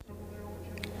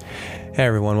Hey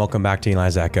everyone, welcome back to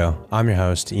Eli's Echo. I'm your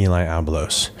host, Eli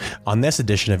Abelos. On this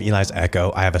edition of Eli's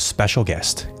Echo, I have a special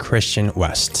guest, Christian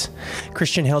West.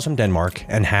 Christian hails from Denmark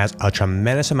and has a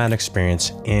tremendous amount of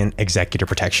experience in executive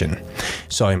protection.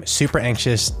 So I'm super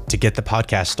anxious to get the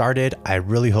podcast started. I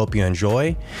really hope you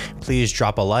enjoy. Please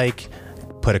drop a like,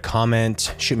 put a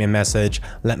comment, shoot me a message,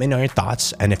 let me know your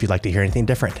thoughts, and if you'd like to hear anything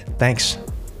different. Thanks.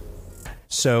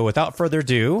 So without further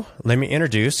ado, let me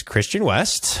introduce Christian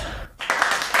West.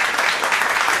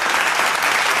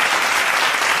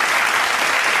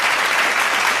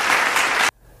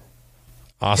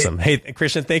 Awesome. Hey,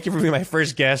 Christian, thank you for being my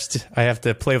first guest. I have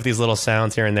to play with these little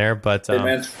sounds here and there, but hey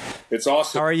man, it's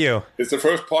awesome. How are you? It's the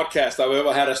first podcast I've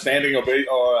ever had a standing ovation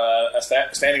or a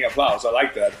standing applause. I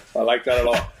like that. I like that a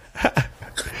lot.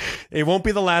 It won't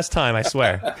be the last time, I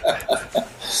swear.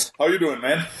 How you doing,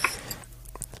 man?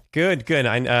 Good.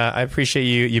 I appreciate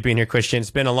you being here, Christian. It's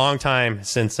been a long time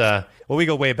since, we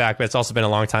go way back, but it's also been a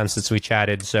long time since we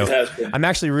chatted. So I'm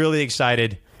actually really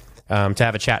excited to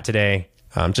have a chat today.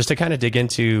 Just to kind of dig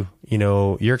into,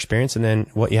 your experience and then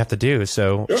what you have to do.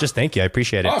 So Just thank you. I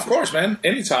appreciate it. Oh, of course, man.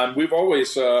 Anytime. We've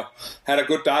always had a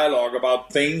good dialogue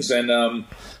about things. And I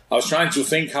was trying to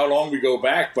think how long we go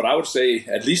back, but I would say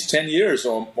at least 10 years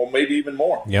or maybe even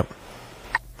more. Yep.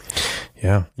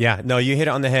 Yeah. No, you hit it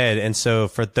on the head. And so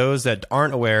for those that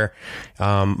aren't aware,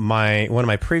 one of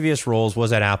my previous roles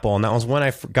was at Apple, and that was when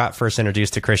I got first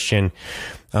introduced to Christian,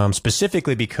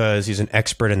 specifically because he's an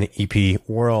expert in the EP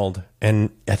world.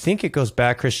 And I think it goes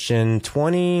back, Christian,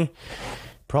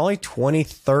 probably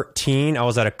 2013. I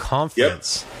was at a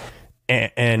conference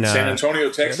and San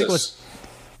Antonio, Texas.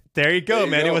 There you go,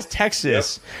 man. It was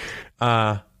Texas.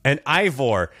 Yep. And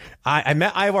Ivor, I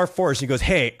met Ivor first. He goes,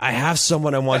 "Hey, I have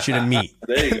someone I want you to meet."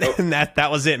 There you go. And that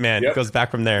was it, man. Yep. It goes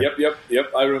back from there. Yep.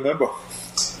 I remember.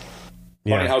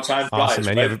 Funny how time flies.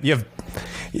 Awesome, man. Right?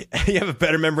 You have a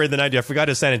better memory than I do. I forgot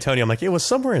to San Antonio. I'm like, it was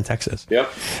somewhere in Texas.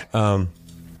 Yep. But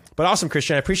awesome,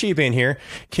 Christian. I appreciate you being here.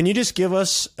 Can you just give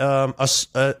us an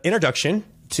introduction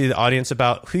to the audience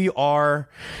about who you are,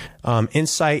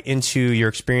 insight into your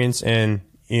experience, and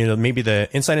maybe the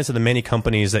insight into the many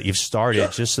companies that you've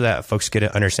started, just so that folks get an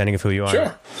understanding of who you are.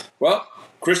 Sure. Well,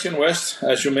 Christian West,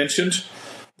 as you mentioned,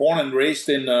 born and raised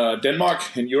in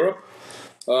Denmark, in Europe,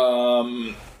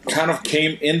 kind of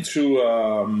came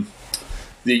into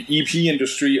the EP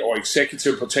industry or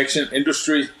executive protection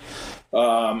industry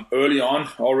early on,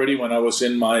 already when I was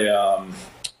in my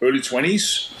early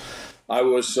 20s. I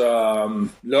was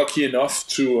lucky enough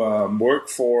to work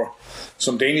for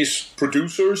some Danish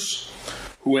producers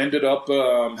who ended up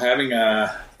having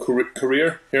a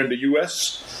career here in the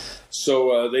U.S.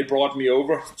 So they brought me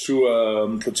over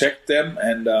to protect them,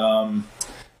 and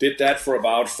did that for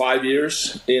about 5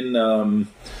 years in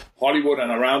Hollywood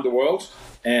and around the world.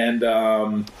 And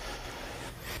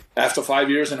after 5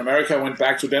 years in America, I went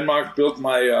back to Denmark, built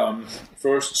my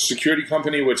first security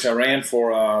company, which I ran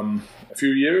for a few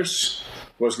years.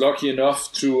 Was lucky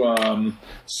enough to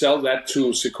sell that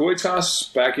to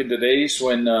Securitas back in the days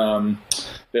when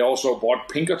they also bought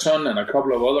Pinkerton and a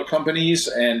couple of other companies,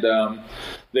 and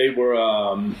they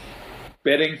were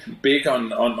betting big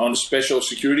on special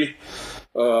security,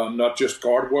 not just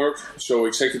guard work. So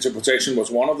executive protection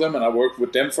was one of them, and I worked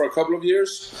with them for a couple of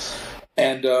years.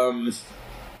 And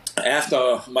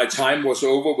after my time was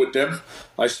over with them,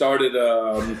 I started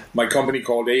my company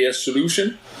called AS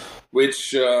Solution,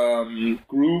 which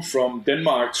grew from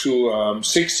Denmark to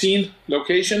 16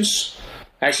 locations,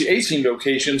 actually 18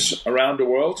 locations around the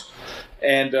world.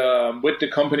 And with the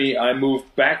company, I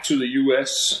moved back to the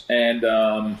US and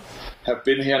have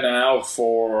been here now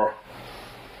for,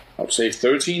 I would say,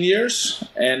 13 years.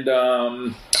 And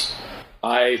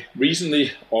I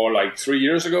recently, or like 3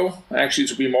 years ago, actually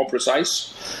to be more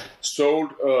precise,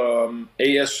 sold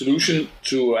AS Solution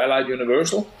to Allied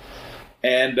Universal.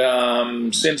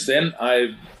 And since then,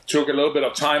 I took a little bit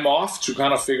of time off to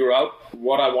kind of figure out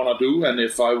what I want to do and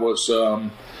if I was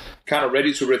kind of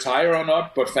ready to retire or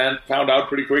not, but found out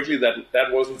pretty quickly that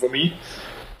that wasn't for me.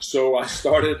 So I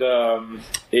started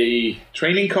a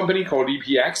training company called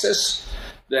EP Access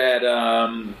that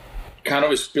kind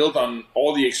of is built on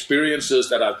all the experiences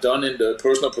that I've done in the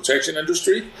personal protection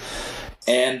industry.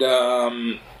 And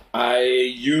I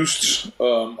used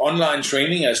online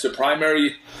training as the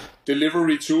primary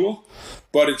delivery tool,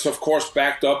 but it's of course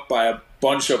backed up by a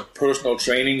bunch of personal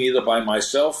training, either by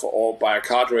myself or by a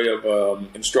cadre of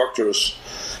instructors.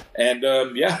 And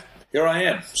here I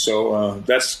am. So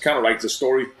that's kind of like the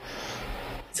story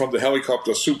from the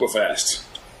helicopter super fast.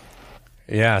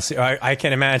 Yeah, so I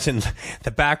can imagine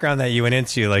the background that you went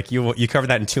into. Like you covered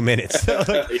that in 2 minutes. So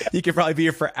like, you could probably be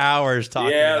here for hours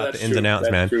talking about the ins and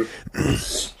outs, man. True.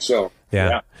 So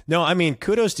yeah. No, I mean,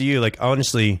 kudos to you. Like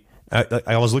honestly,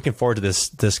 I was looking forward to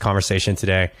this conversation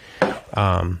today.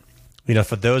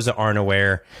 For those that aren't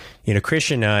aware,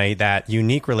 Christian and I, that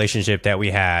unique relationship that we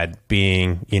had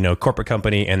being, corporate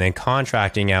company and then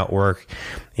contracting out work,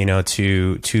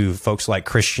 to folks like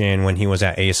Christian when he was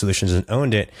at AA Solutions and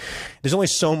owned it. There's only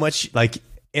so much like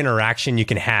interaction you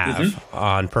can have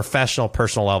on professional,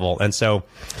 personal level. And so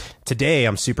today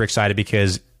I'm super excited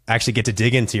because I actually get to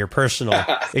dig into your personal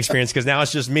experience because now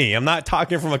it's just me. I'm not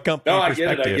talking from a company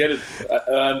perspective. I get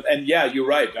it. And yeah, you're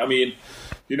right. I mean,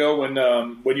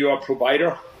 when you're a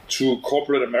provider to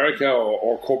corporate America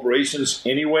or corporations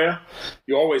anywhere,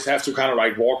 you always have to kind of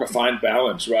like walk a fine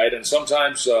balance, right? And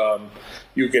sometimes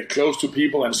you get close to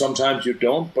people and sometimes you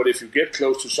don't. But if you get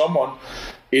close to someone,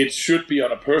 it should be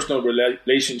on a personal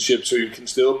relationship so you can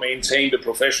still maintain the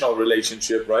professional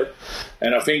relationship, right?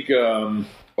 And I think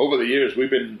over the years we've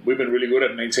been really good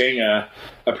at maintaining a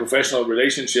professional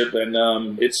relationship,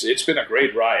 and it's been a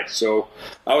great ride. So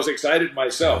I was excited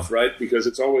myself, right? Because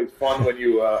it's always fun when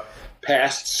you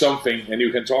passed something and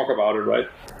you can talk about it, right?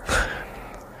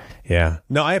 Yeah.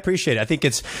 No, I appreciate it. I think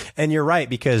and you're right,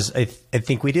 because I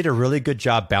think we did a really good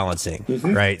job balancing,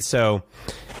 right? So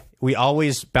we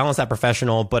always balance that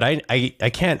professional, but I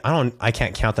can't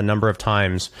count the number of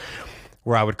times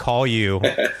where I would call you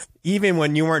even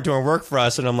when you weren't doing work for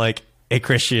us. And I'm like, hey,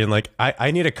 Christian, like I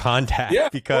need a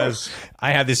contact because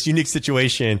I have this unique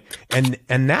situation. And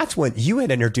that's when you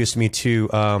had introduced me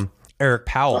to, Eric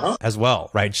Powell as well,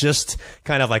 right? Just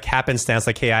kind of like happenstance,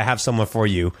 like, hey, I have someone for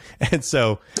you. And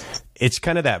so it's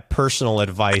kind of that personal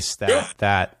advice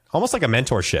that almost like a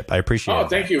mentorship. I appreciate it. Oh,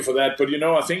 thank you for that. But,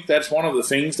 I think that's one of the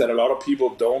things that a lot of people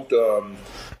don't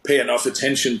pay enough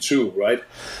attention to, right?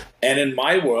 And in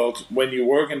my world, when you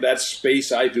work in that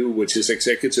space I do, which is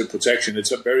executive protection,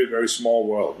 it's a very, very small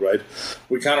world, right?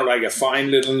 We kind of like a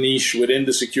fine little niche within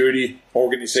the security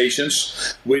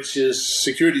organizations,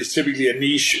 security is typically a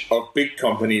niche of big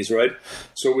companies, right?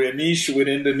 So we're a niche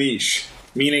within the niche,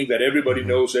 meaning that everybody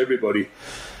knows everybody.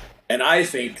 And I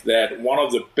think that one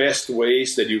of the best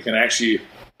ways that you can actually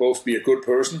both be a good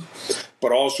person,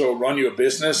 but also run your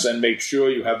business and make sure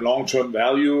you have long-term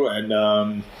value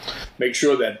and make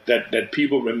sure that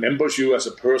people remembers you as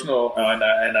a personal and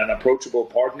an approachable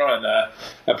partner and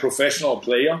a professional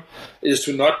player, is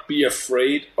to not be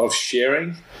afraid of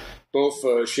sharing,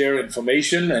 both share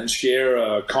information and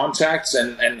share contacts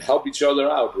and help each other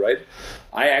out, right?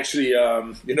 I actually,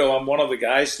 I'm one of the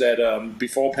guys that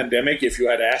before pandemic, if you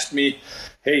had asked me,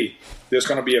 hey, there's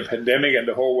going to be a pandemic and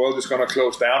the whole world is going to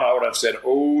close down, I would have said,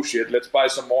 oh shit, let's buy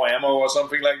some more ammo or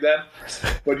something like that.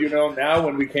 But now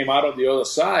when we came out on the other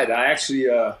side, I actually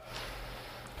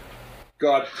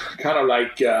got kind of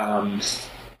like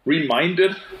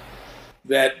reminded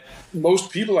that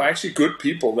most people are actually good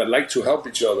people that like to help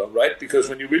each other, right? Because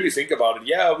when you really think about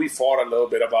it, we fought a little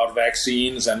bit about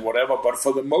vaccines and whatever, but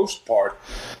for the most part,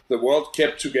 the world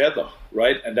kept together,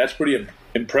 right? And that's pretty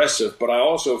impressive. But I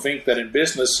also think that in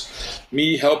business,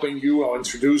 me helping you or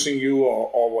introducing you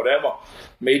or whatever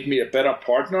made me a better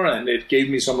partner, and it gave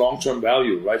me some long-term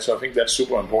value, right? So I think that's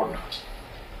super important.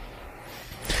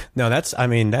 No, that's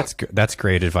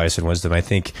great advice and wisdom. I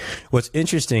think what's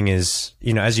interesting is,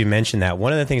 as you mentioned that,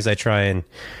 one of the things I try and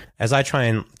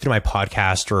through my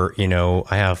podcast, or,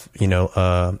 I have,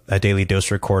 a daily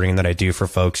dose recording that I do for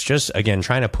folks, just again,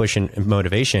 trying to push in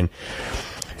motivation.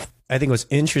 I think what's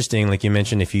interesting, like you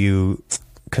mentioned, if you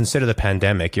consider the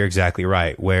pandemic, you're exactly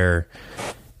right, where,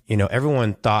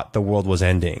 everyone thought the world was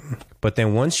ending. But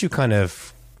then once you kind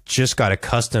of just got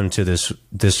accustomed to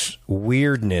this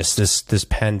weirdness, this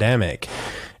pandemic,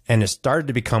 and it started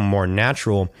to become more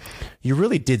natural, you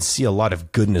really did see a lot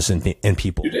of goodness in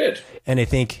people. You did. And I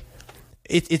think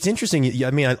it's interesting.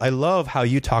 I mean, I love how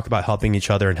you talk about helping each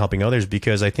other and helping others,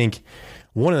 because I think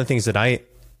one of the things that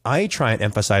I try and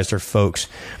emphasize for folks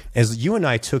is you and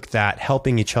I took that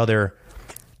helping each other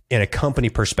in a company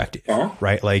perspective,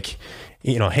 right? Like,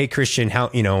 hey, Christian, how,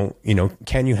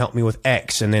 can you help me with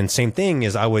X? And then same thing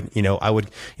is I would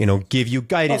give you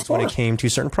guidance when it came to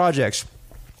certain projects.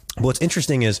 But what's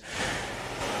interesting is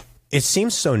it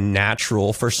seems so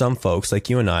natural for some folks like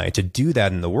you and I to do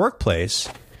that in the workplace.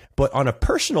 But on a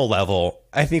personal level,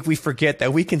 I think we forget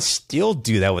that we can still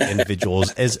do that with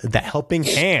individuals as the helping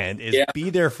hand is be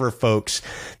there for folks,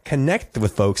 connect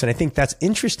with folks. And I think that's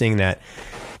interesting that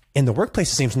in the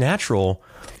workplace, it seems natural,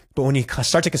 But when you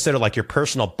start to consider like your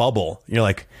personal bubble, you're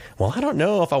like, well, I don't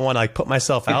know if I want to like put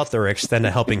myself out there or extend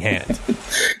a helping hand.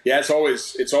 Yeah, it's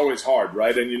always hard,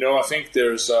 right? And, you know, I think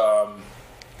there's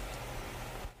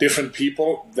different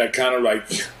people that kind of like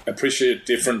appreciate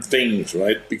different things,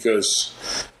 right? Because,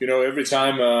 you know, every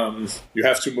time you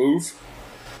have to move,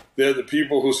 there are the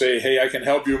people who say, hey, I can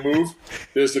help you move.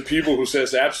 There's the people who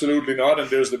says absolutely not. And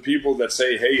there's the people that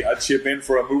say, hey, I'd chip in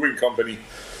for a moving company.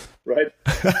 Right.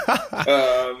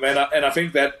 And I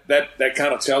think that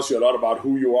kind of tells you a lot about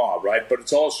who you are. Right. But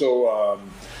it's also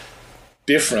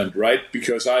different. Right.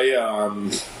 Because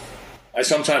I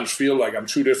sometimes feel like I'm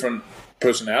two different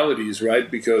personalities.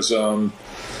 Right. Because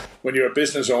when you're a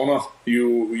business owner,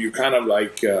 you kind of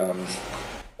like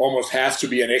almost have to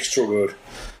be an extrovert.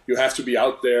 You have to be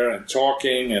out there and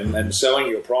talking and selling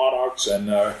your products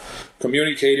and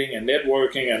communicating and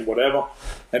networking and whatever.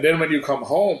 And then when you come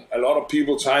home, a lot of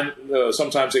people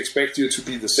sometimes expect you to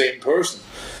be the same person,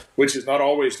 which is not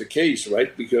always the case,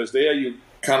 right? Because there you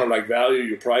kind of like value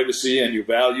your privacy and you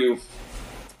value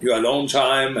your alone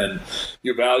time and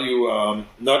you value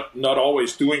not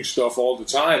always doing stuff all the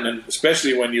time. And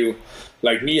especially when you,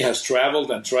 like me, has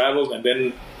traveled and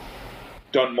then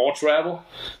done more travel,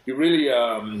 you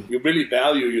really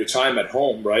value your time at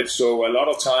home, right? So a lot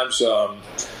of times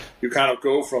you kind of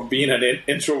go from being an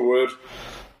introvert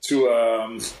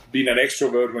to being an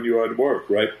extrovert when you're at work,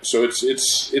 right? So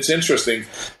it's interesting,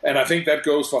 and I think that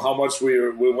goes for how much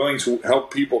we're willing to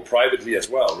help people privately as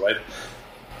well, right?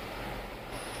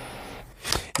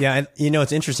 Yeah, and you know,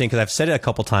 it's interesting because I've said it a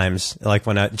couple times, like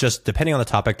when just depending on the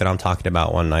topic that I'm talking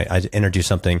about when I introduce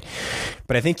something,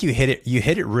 but I think you hit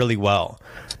it really well.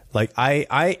 Like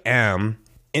I am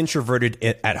introverted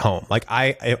at home. Like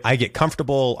I get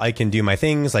comfortable, I can do my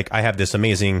things. Like I have this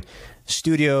amazing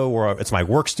studio where it's my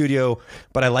work studio,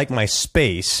 but I like my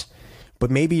space.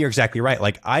 But maybe you're exactly right.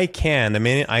 Like the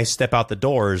minute I step out the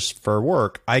doors for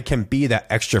work, I can be that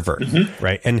extrovert,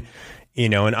 right? And you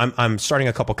know, and I'm starting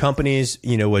a couple companies,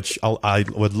 you know, which I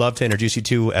would love to introduce you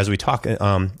to as we talk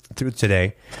through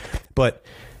today. But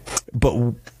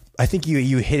I think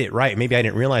you hit it right. Maybe I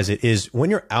didn't realize it is when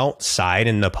you're outside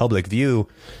in the public view,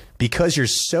 because you're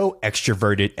so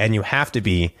extroverted and you have to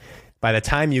be, by the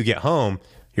time you get home,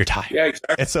 you're tired. Yeah,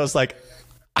 exactly. And so it's like,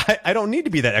 I don't need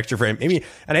to be that extrovert. Maybe,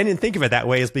 and I didn't think of it that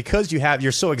way, is because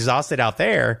you're so exhausted out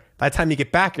there. By the time you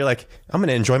get back, you're like, I'm going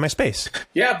to enjoy my space.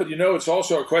 Yeah, but you know, it's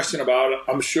also a question about,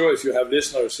 I'm sure if you have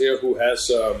listeners here who has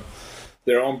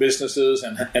their own businesses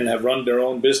and have run their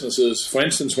own businesses, for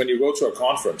instance, when you go to a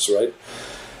conference, right?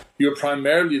 You're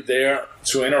primarily there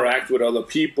to interact with other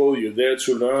people. You're there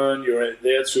to learn. You're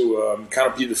there to kind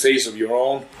of be the face of your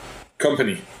own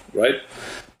company, right?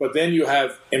 But then you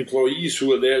have employees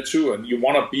who are there too, and you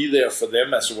want to be there for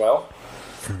them as well.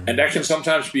 And that can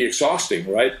sometimes be exhausting,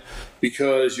 right?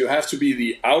 Because you have to be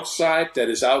the outside that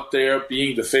is out there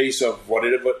being the face of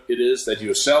whatever it is that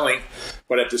you're selling.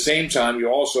 But at the same time, you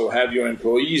also have your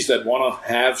employees that want to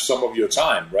have some of your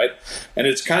time, right? And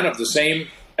it's kind of the same,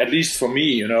 at least for me,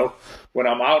 you know, when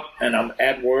I'm out and I'm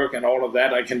at work and all of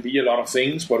that, I can be a lot of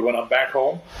things. But when I'm back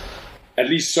home, at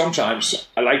least sometimes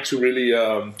I like to really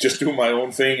just do my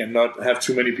own thing and not have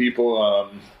too many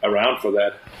people around for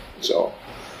that. So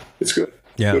it's good.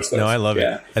 Yeah, good stuff. No, I love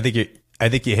it. I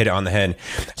think you hit it on the head.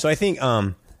 So I think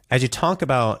as you talk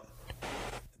about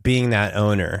being that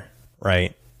owner,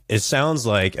 right? It sounds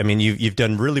like, I mean, you've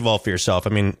done really well for yourself. I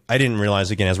mean, I didn't realize,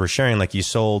 again, as we're sharing, like you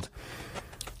sold,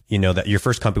 you know, that your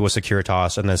first company was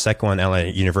Securitas, and then the second one, LA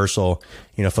Universal.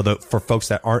 You know, for folks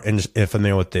that aren't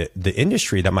familiar with the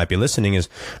industry that might be listening, is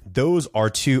those are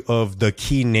two of the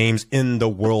key names in the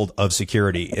world of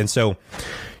security. And so,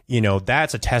 you know,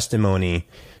 that's a testimony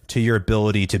to your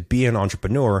ability to be an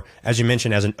entrepreneur. As you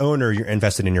mentioned, as an owner, you're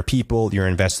invested in your people, you're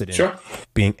invested in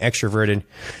being extroverted.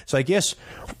 So I guess,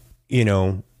 you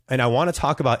know, and I want to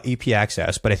talk about AP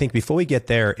Access, but I think before we get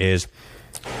there is,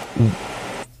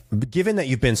 given that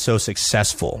you've been so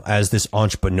successful as this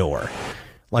entrepreneur,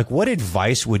 like what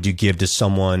advice would you give to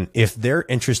someone if they're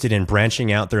interested in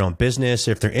branching out their own business,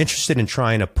 if they're interested in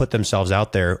trying to put themselves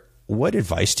out there? What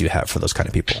advice do you have for those kind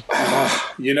of people?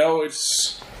 You know,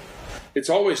 it's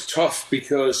always tough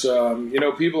because, you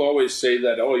know, people always say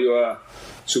that, oh, you're a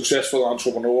successful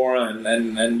entrepreneur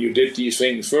and you did these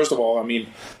things. First of all, I mean,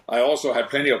 I also had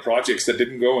plenty of projects that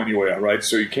didn't go anywhere, right?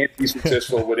 So you can't be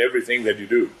successful with everything that you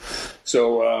do.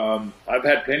 So I've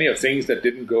had plenty of things that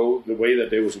didn't go the way that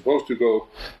they were supposed to go.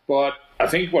 But I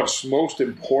think what's most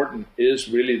important is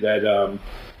really that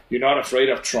you're not afraid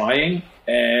of trying.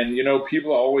 And, you know,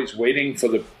 people are always waiting for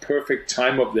the perfect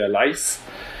time of their life.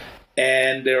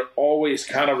 And they're always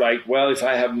kind of like, well, if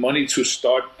I have money to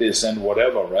start this and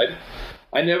whatever, right?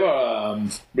 I never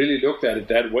really looked at it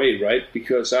that way, right?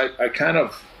 Because I kind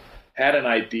of had an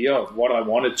idea of what I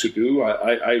wanted to do.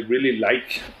 I really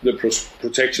like the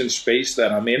protection space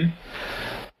that I'm in.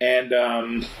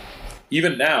 And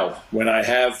even now, when I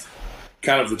have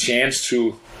kind of the chance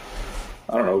to,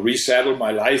 I don't know, resaddle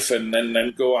my life and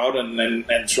then go out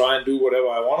and try and do whatever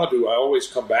I want to do, I always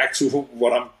come back to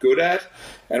what I'm good at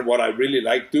and what I really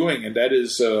like doing, and that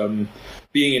is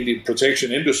being in the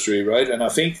protection industry, right? And I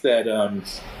think that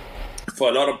for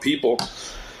a lot of people,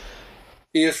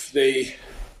 if they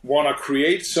want to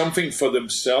create something for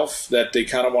themselves that they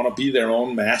kind of want to be their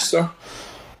own master,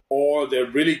 or they're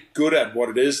really good at what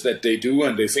it is that they do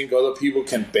and they think other people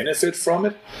can benefit from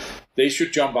it, they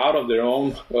should jump out on their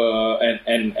own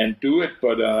and do it.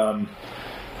 But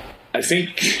I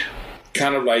think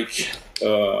kind of like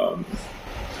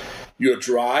your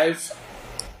drive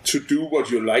to do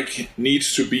what you like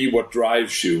needs to be what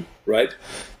drives you, right?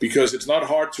 Because it's not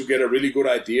hard to get a really good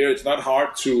idea. It's not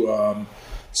hard to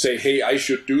say, hey, I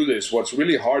should do this. What's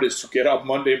really hard is to get up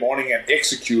Monday morning and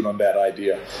execute on that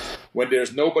idea. When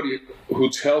there's nobody who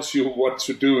tells you what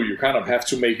to do, you kind of have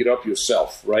to make it up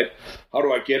yourself, right? How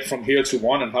do I get from here to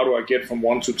 1 and how do I get from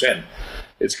 1 to 10?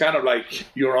 It's kind of like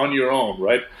you're on your own,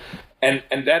 right? And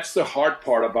that's the hard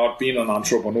part about being an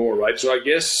entrepreneur, right? So I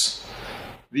guess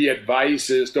the advice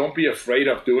is don't be afraid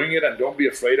of doing it and don't be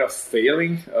afraid of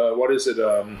failing. What is it?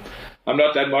 I'm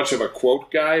not that much of a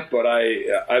quote guy, but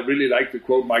I really like the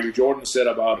quote Michael Jordan said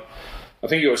about, I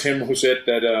think it was him who said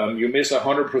that you miss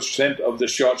 100% of the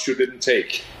shots you didn't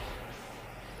take.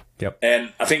 Yep.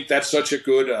 And I think that's such a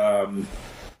good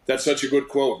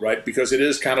quote, right? Because it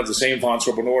is kind of the same for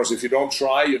entrepreneurs. If you don't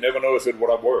try, you never know if it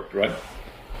would have worked, right?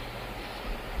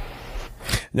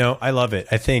 No, I love it.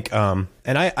 I think, and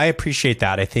I appreciate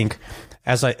that. I think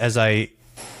as I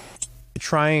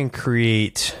try and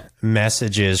create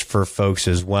messages for folks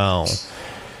as well,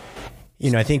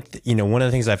 I think, one of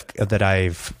the things that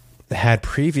I've had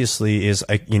previously is,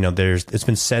 it's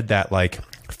been said that like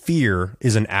fear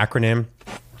is an acronym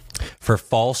for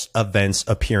false events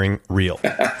appearing real.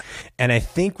 And I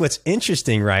think what's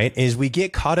interesting, right, is we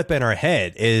get caught up in our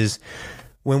head is,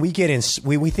 when we get in,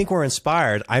 we think we're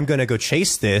inspired, I'm going to go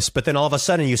chase this, but then all of a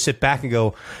sudden you sit back and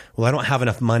go, well, I don't have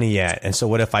enough money yet. And so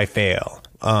what if I fail?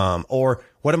 Or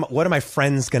what are my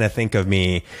friends going to think of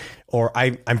me? Or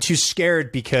I'm too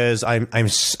scared because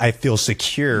I feel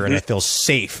secure and I feel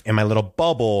safe in my little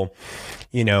bubble,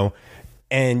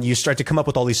 and you start to come up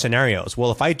with all these scenarios. Well,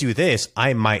 if I do this,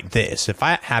 I might this. If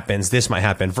that happens, this might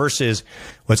happen. Versus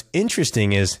what's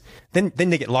interesting is then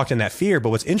they get locked in that fear.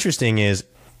 But what's interesting is,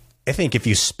 I think if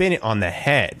you spin it on the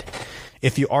head,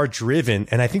 if you are driven,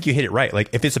 and I think you hit it right, like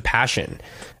if it's a passion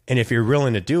and if you're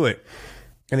willing to do it,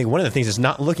 I think one of the things is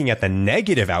not looking at the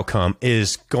negative outcome,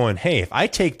 is going, hey, if I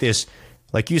take this,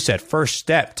 like you said, first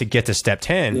step to get to step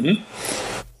 10,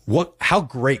 how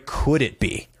great could it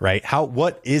be, right?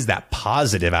 What is that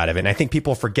positive out of it? And I think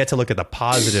people forget to look at the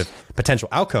positive potential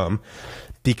outcome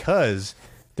because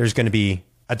there's going to be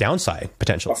a downside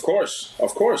potential. Of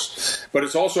course. But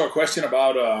it's also a question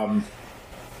about,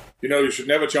 you should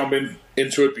never jump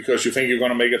into it because you think you're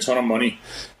going to make a ton of money.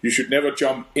 You should never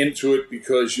jump into it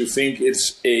because you think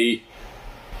it's a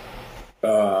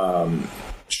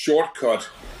shortcut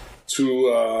to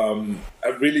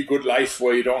a really good life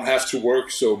where you don't have to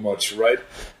work so much, right?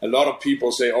 A lot of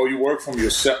people say, oh, you work for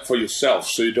yourself,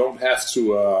 so you don't have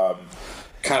to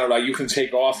kind of like you can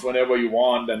take off whenever you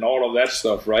want and all of that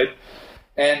stuff, right?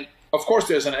 And of course,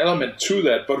 there's an element to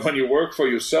that, but when you work for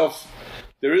yourself,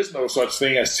 there is no such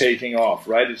thing as taking off,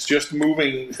 right? It's just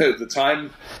moving the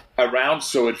time around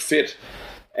so it fit.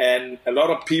 And a lot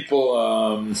of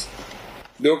people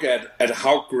look at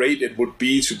how great it would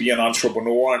be to be an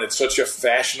entrepreneur, and it's such a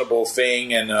fashionable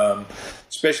thing, and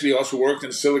especially us who worked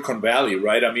in Silicon Valley,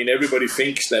 right? I mean, everybody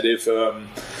thinks that if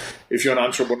you're an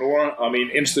entrepreneur, I mean,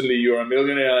 instantly you're a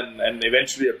millionaire and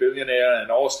eventually a billionaire,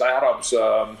 and all startups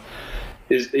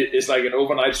is like an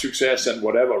overnight success and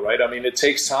whatever, right? I mean, it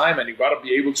takes time, and you've got to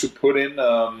be able to put in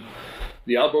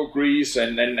the elbow grease,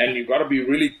 and you've got to be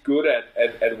really good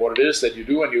at what it is that you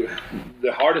do. And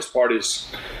the hardest part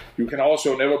is you can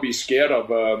also never be scared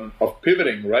of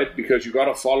pivoting, right? Because you got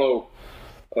to follow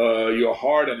your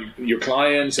heart and your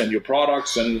clients and your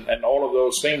products and all of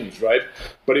those things, right?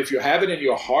 But if you have it in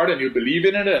your heart and you believe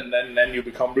in it, and then you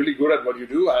become really good at what you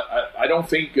do, I don't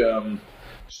think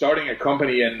starting a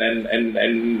company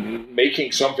and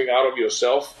making something out of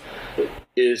yourself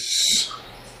is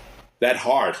that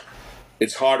hard.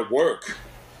 It's hard work,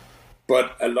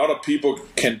 But a lot of people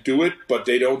can do it, but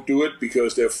they don't do it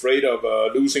because they're afraid of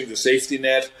losing the safety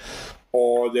net,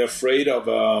 or they're afraid of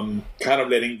kind of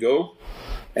letting go.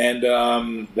 And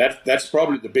that's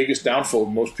probably the biggest downfall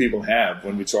most people have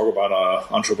when we talk about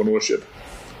entrepreneurship.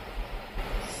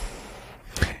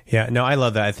 Yeah, no, I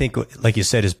love that. I think, like you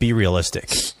said, is be realistic.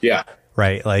 Yeah.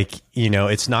 Right? Like,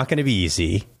 it's not going to be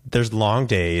easy. There's long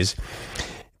days.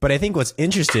 But I think what's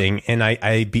interesting, and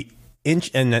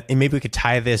and maybe we could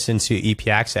tie this into EP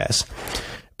Access,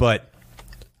 but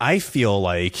I feel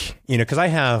like, because I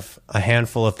have a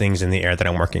handful of things in the air that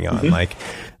I'm working on. Mm-hmm. Like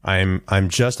I'm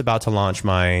just about to launch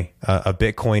my a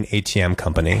Bitcoin ATM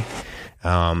company.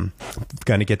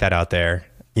 Going to get that out there.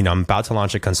 I'm about to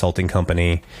launch a consulting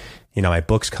company. My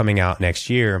book's coming out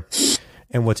next year.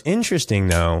 And what's interesting,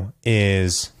 though,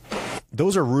 is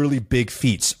those are really big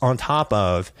feats on top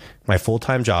of my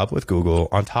full-time job with Google,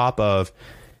 on top of,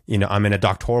 I'm in a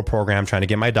doctoral program trying to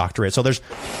get my doctorate. So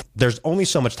there's only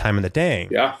so much time in the day.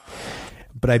 Yeah.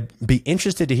 But I'd be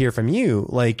interested to hear from you,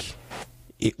 like,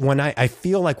 when I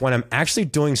feel like when I'm actually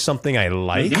doing something I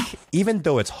like, mm-hmm. even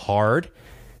though it's hard,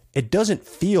 it doesn't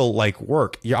feel like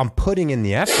work. I'm putting in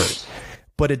the effort.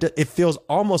 But it feels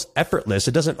almost effortless.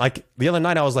 It doesn't, like the other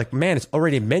night I was like, man, it's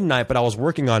already midnight, but I was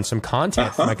working on some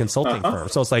content for my consulting firm.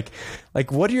 So it's like,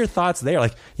 what are your thoughts there?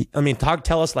 Like,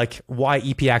 tell us like why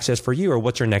EP Access for you, or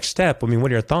what's your next step? What are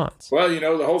your thoughts? Well, the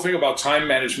whole thing about time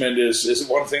management is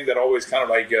one thing that always kind of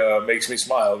like makes me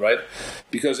smile, right?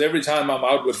 Because every time I'm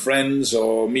out with friends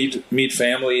or meet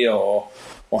family or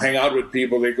hang out with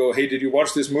people, they go, hey, did you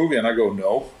watch this movie? And I go,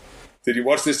 no. Did you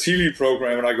watch this TV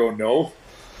program? And I go, no.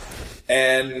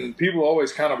 And people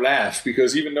always kind of laugh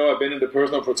because even though I've been in the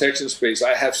personal protection space,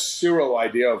 I have zero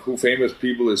idea of who famous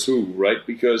people is who, right?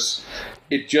 Because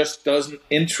it just doesn't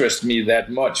interest me that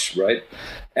much, right?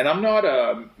 And I'm not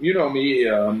me,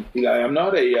 Eli, I'm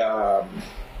not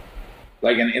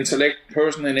like an intellect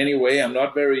person in any way. I'm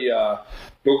not very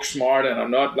book smart, and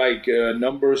I'm not like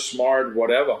numbers smart,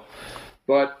 whatever.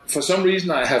 But for some reason,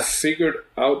 I have figured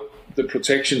out the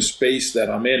protection space that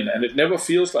I'm in, and it never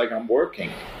feels like I'm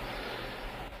working.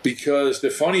 Because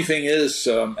the funny thing is,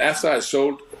 after I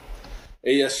sold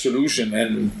AS Solution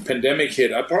and pandemic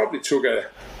hit, I probably took a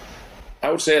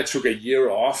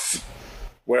year off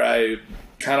where I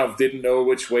kind of didn't know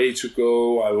which way to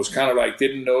go. I was kind of like,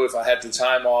 didn't know if I had the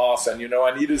time off. And,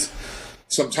 I needed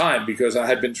some time because I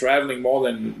had been traveling more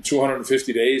than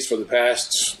 250 days for the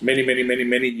past many, many, many,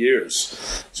 many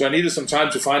years. So I needed some time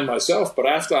to find myself. But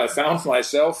after I found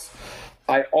myself,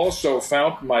 I also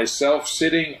found myself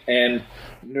sitting and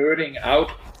nerding out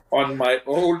on my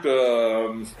old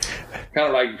kind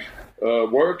of like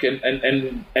work and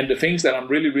the things that I'm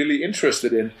really, really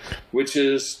interested in, which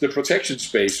is the protection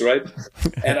space, right?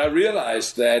 And I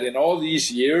realized that in all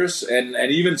these years, and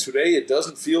even today, it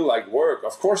doesn't feel like work.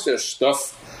 Of course, there's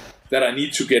stuff that I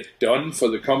need to get done for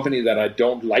the company that I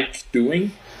don't like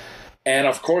doing. And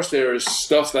of course, there's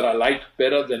stuff that I like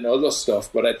better than other stuff.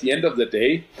 But at the end of the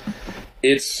day,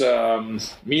 it's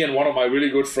me and one of my really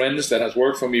good friends that has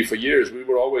worked for me for years. We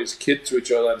would always kid to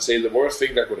each other and say the worst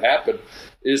thing that could happen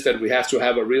is that we have to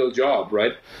have a real job,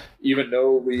 right? Even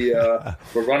though we're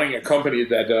running a company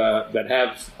that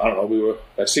have, I don't know, we were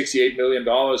at $68 million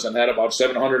and had about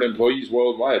 700 employees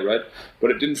worldwide, right? But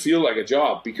it didn't feel like a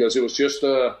job because it was just,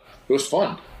 it was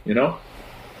fun,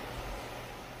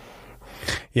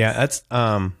 Yeah, that's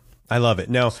I love it.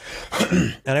 No,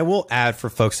 and I will add for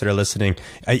folks that are listening,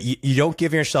 you don't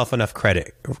give yourself enough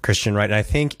credit, Christian, right? And I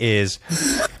think I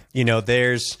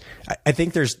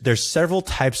think there's several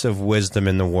types of wisdom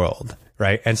in the world,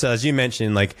 right? And so as you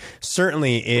mentioned, like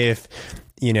certainly if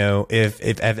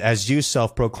as you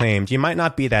self-proclaimed, you might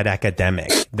not be that academic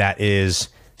that is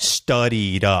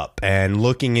studied up and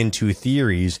looking into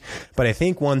theories, but I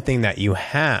think one thing that you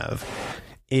have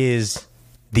is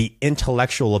the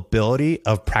intellectual ability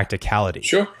of practicality.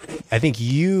 Sure. I think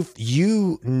you've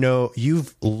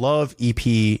loved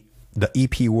the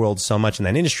EP world so much in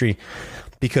that industry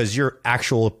because you're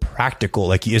actual practical.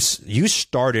 Like you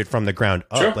started from the ground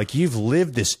up. Sure. Like you've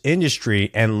lived this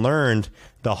industry and learned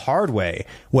the hard way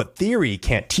what theory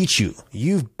can't teach you.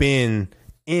 You've been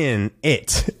in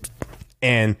it,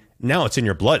 and now it's in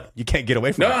your blood. You can't get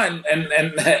away from it. No,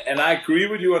 and I agree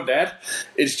with you on that.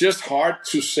 It's just hard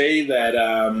to say that,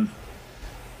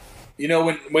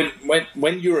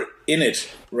 when you're in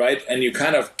it, right, and you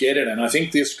kind of get it. And I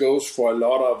think this goes for a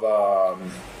lot of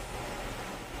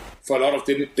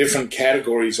different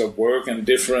categories of work and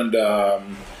different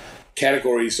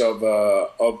categories of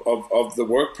the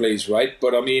workplace, right?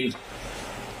 But I mean,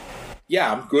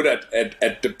 yeah, I'm good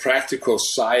at the practical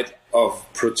side of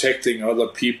protecting other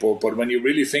people. But when you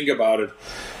really think about it,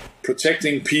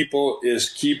 protecting people is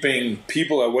keeping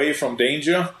people away from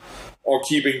danger or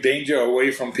keeping danger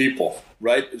away from people,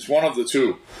 right? It's one of the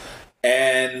two.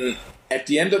 And at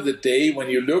the end of the day, when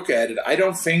you look at it, I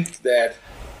don't think I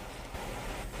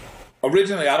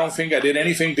did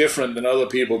anything different than other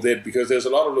people did, because there's a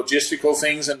lot of logistical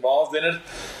things involved in it.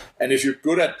 And if you're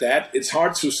good at that, it's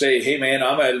hard to say, hey man,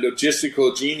 I'm a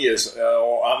logistical genius,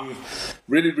 or I'm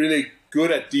really, really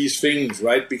good at these things,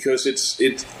 right? Because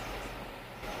it's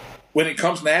when it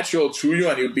comes natural to you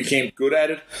and you became good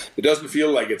at it, it doesn't feel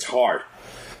like it's hard.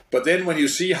 But then when you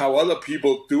see how other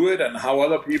people do it and how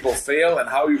other people fail and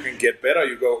how you can get better,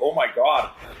 you go, oh my God,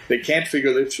 they can't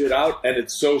figure this shit out, and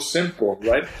it's so simple,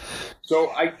 right? So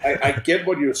I get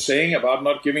what you're saying about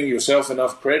not giving yourself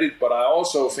enough credit, but I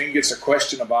also think it's a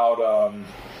question about,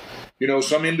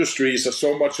 some industries are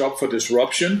so much up for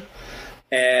disruption.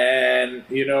 And,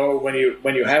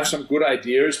 when you have some good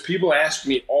ideas, people ask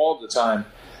me all the time,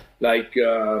 like,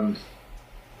 you're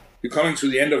coming to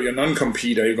the end of your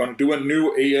non-compete, are you going to do a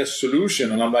new AS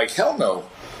solution? And I'm like, hell no.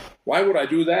 Why would I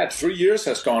do that? 3 years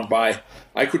has gone by.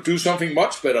 I could do something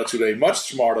much better today,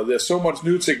 much smarter. There's so much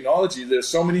new technology. There's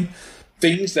so many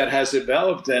things that has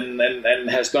developed and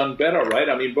has done better, right?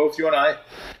 I mean, both you and I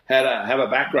have a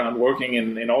background working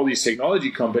in all these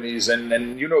technology companies,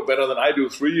 and you know better than I do,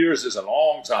 3 years is a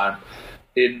long time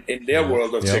in their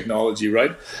world of technology,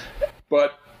 right?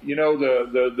 But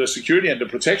the security and the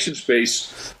protection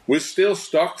space, we're still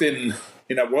stuck in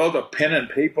a world of pen and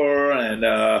paper and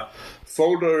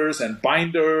folders and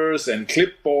binders and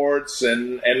clipboards,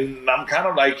 and I'm kind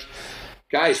of like,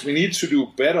 guys, we need to do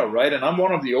better, right? And I'm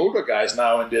one of the older guys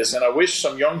now in this, and I wish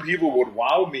some young people would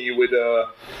wow me with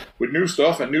new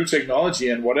stuff and new technology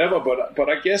and whatever. But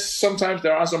I guess sometimes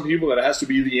there are some people that has to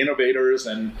be the innovators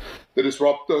and the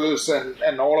disruptors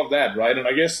and all of that, right? And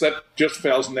I guess that just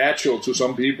feels natural to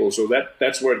some people. So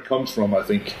that's where it comes from, I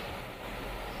think.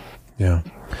 Yeah.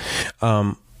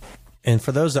 And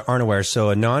for those that aren't aware, so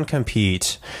a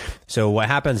non-compete, so what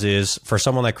happens is for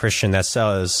someone like Christian that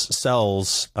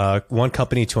sells one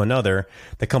company to another,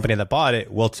 the company that bought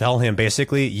it will tell him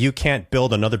basically, you can't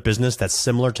build another business that's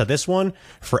similar to this one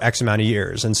for X amount of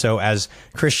years. And so as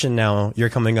Christian, now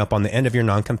you're coming up on the end of your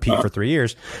non-compete for 3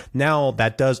 years. Now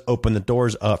that does open the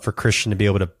doors up for Christian to be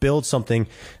able to build something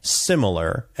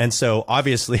similar. And so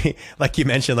obviously, like you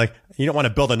mentioned, like, you don't want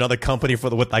to build another company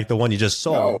with like the one you just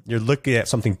sold. No. You're looking at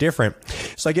something different.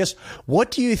 So I guess,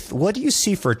 what do you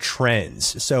see for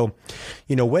trends? So,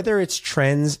 whether it's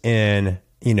trends in,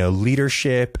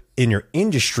 leadership in your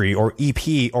industry or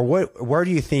EP, or what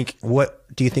do you think would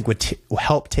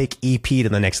help take EP to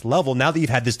the next level now that you've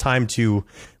had this time to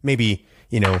maybe,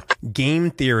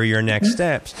 game theory your next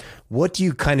steps? What do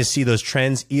you kind of see those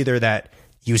trends either that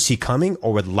you see coming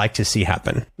or would like to see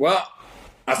happen? Well,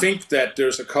 I think that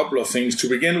there's a couple of things to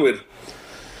begin with.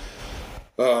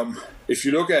 If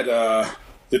you look at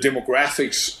the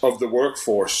demographics of the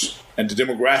workforce and the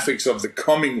demographics of the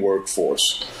coming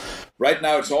workforce, right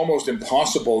now it's almost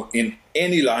impossible in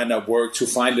any line of work to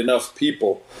find enough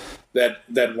people that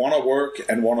want to work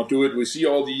and want to do it. We see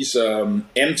all these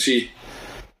empty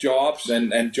jobs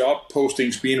and job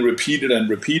postings being repeated and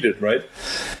repeated, right?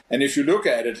 And if you look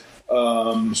at it,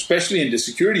 especially in the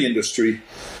security industry,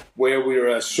 where we're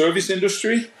a service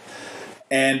industry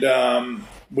and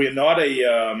we're not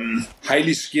a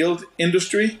highly skilled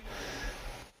industry.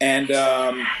 And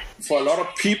for a lot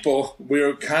of people,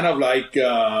 we're kind of like,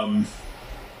 for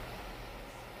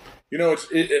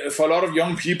a lot of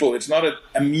young people, it's not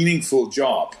a meaningful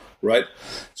job, right?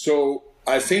 So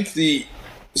I think the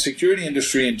security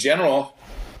industry in general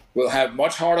will have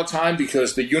much harder time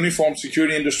because the uniform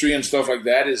security industry and stuff like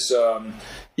that is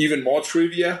even more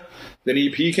trivia than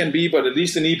EP can be. But at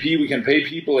least in EP, we can pay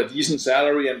people a decent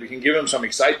salary and we can give them some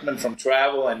excitement from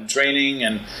travel and training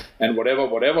and whatever.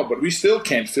 But we still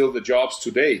can't fill the jobs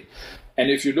today. And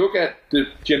if you look at the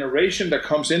generation that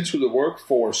comes into the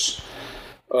workforce,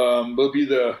 will be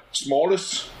the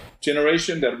smallest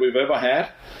generation that we've ever had.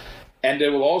 And they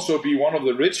will also be one of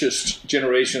the richest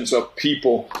generations of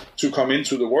people to come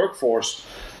into the workforce.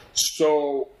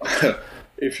 So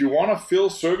if you want to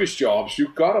fill service jobs,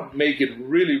 you've got to make it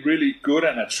really, really good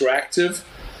and attractive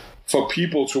for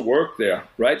people to work there,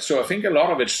 right? So I think a lot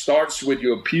of it starts with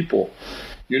your people.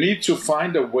 You need to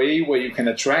find a way where you can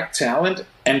attract talent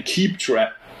and keep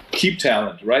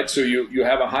talent, right? So you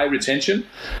have a high retention,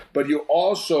 but you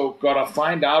also got to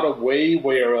find out a way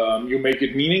where you make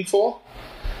it meaningful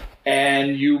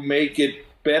and you make it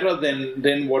better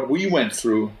than what we went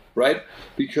through, right?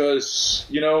 Because,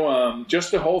 just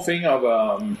the whole thing of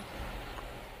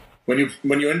when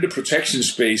you're in the protection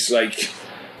space, like,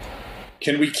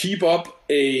 can we keep up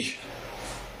a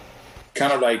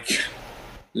kind of like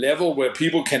level where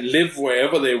people can live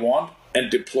wherever they want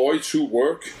and deploy to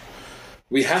work?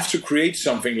 We have to create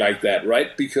something like that,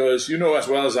 right? Because you know as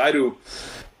well as I do,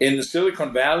 in the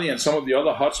Silicon Valley and some of the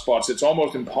other hotspots, it's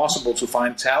almost impossible to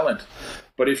find talent.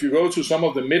 But if you go to some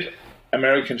of the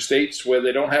mid-American states where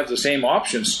they don't have the same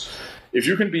options, if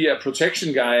you can be a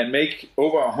protection guy and make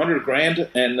over $100,000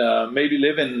 and maybe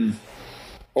live in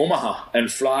Omaha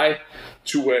and fly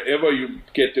to wherever you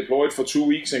get deployed for 2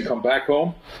 weeks and come back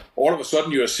home, all of a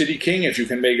sudden you're a city king if you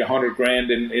can make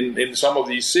 $100,000 in some of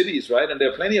these cities, right? And there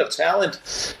are plenty of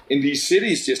talent in these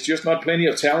cities, just not plenty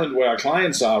of talent where our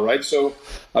clients are, right? So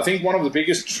I think one of the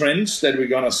biggest trends that we're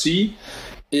going to see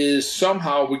is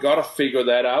somehow we got to figure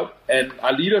that out. And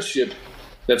our leadership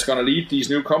that's going to lead these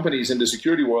new companies in the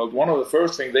security world, one of the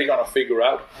first things they're going to figure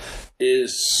out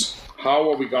is how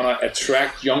are we going to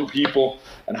attract young people,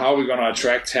 and how are we going to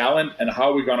attract talent, and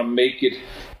how are we going to make it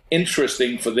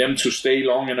interesting for them to stay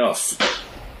long enough.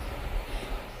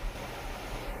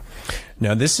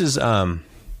 Now, this is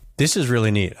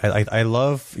really neat. I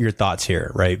love your thoughts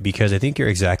here, right? Because I think you're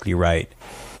exactly right.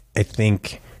 I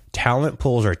think talent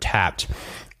pools are tapped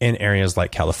in areas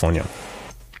like California.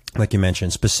 Like you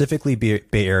mentioned, specifically Bay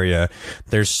Area,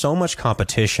 there's so much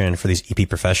competition for these EP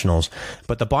professionals.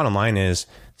 But the bottom line is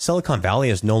Silicon Valley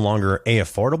is no longer A,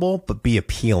 affordable, but B,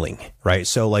 appealing, right?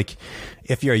 So like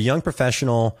if you're a young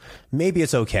professional, maybe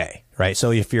it's okay, right?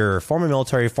 So if you're former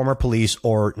military, former police,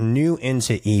 or new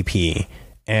into EP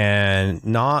and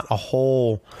not a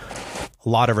whole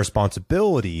lot of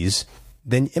responsibilities,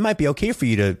 then it might be okay for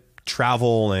you to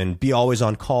travel and be always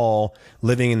on call,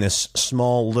 living in this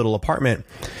small little apartment.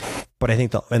 But I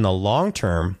think in the long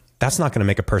term, that's not going to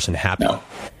make a person happy,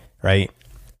 right?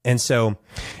 And so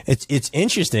it's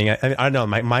interesting. I don't know.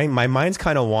 My mind's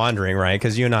kind of wandering, right?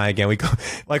 Because you and I, again, we go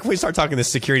like we start talking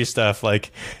this security stuff.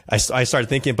 Like I started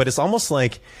thinking, but it's almost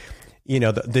like, you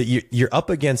know, you're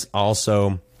up against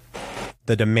also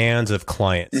the demands of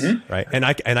clients, right? And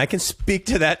I can speak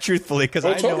to that truthfully because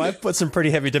I know I've put some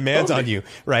pretty heavy demands on you,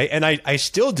 right? And I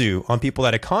still do on people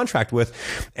that I contract with.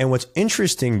 And what's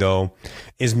interesting though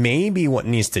is maybe what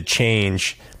needs to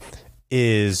change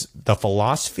is the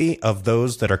philosophy of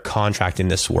those that are contracting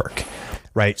this work,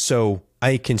 right? So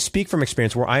I can speak from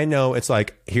experience where I know it's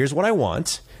like, here's what I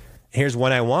want, here's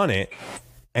when I want it,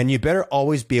 and you better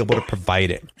always be able to provide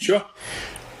it. Sure.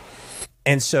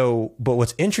 And so, but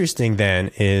what's interesting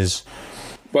then is,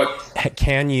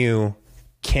 can you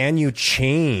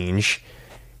change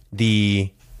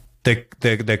the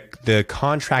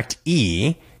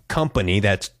contractee company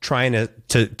that's trying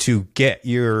to get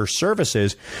your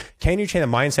services? Can you change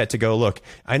the mindset to go, look,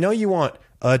 I know you want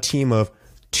a team of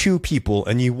 2 people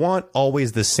and you want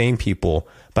always the same people,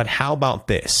 but how about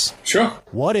this? Sure.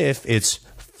 What if it's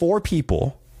 4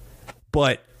 people,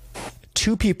 but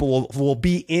 2 people will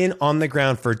be in on the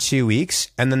ground for 2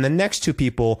 weeks, and then the next 2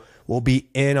 people will be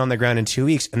in on the ground in 2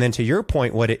 weeks. And then to your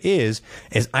point, what it is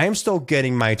I'm still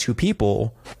getting my 2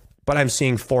 people, but I'm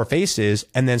seeing 4 faces.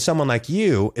 And then someone like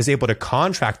you is able to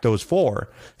contract those 4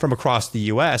 from across the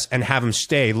US and have them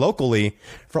stay locally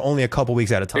for only a couple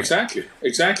weeks at a time.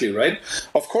 Exactly, right?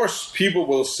 Of course, people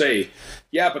will say,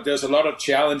 yeah, but there's a lot of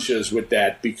challenges with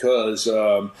that because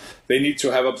they need to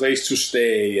have a place to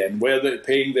stay and where they're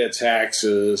paying their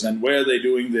taxes and where they're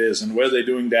doing this and where they're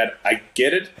doing that. I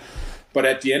get it. But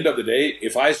at the end of the day,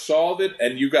 if I solve it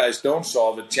and you guys don't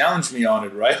solve it, challenge me on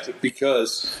it, right?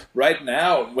 Because right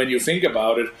now, when you think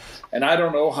about it, and I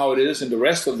don't know how it is in the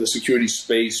rest of the security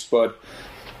space, but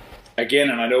again,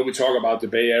 and I know we talk about the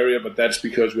Bay Area, but that's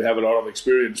because we have a lot of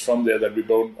experience from there that we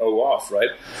don't owe off, right?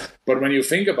 But when you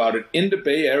think about it, in the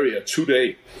Bay Area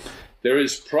today, there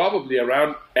is probably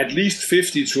around at least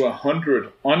 50 to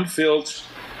 100 unfilled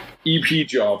EP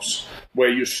jobs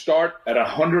where you start at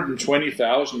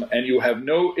 120,000 and you have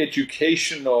no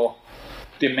educational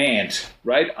demand,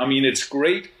 right? I mean, it's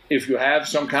great if you have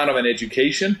some kind of an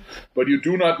education, but you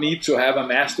do not need to have a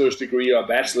master's degree or a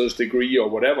bachelor's degree or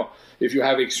whatever. If you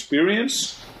have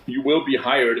experience, you will be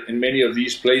hired in many of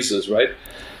these places, right?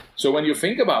 So when you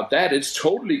think about that, it's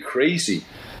totally crazy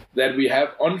that we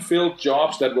have unfilled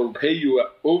jobs that will pay you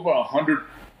over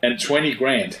 120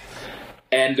 grand.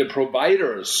 And the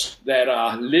providers that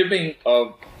are living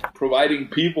of providing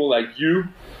people like you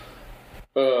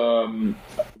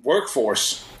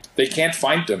workforce, they can't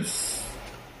find them,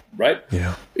 right?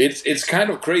 Yeah, it's kind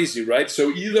of crazy, right? So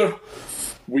either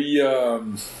we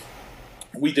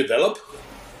develop,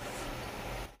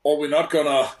 or we're not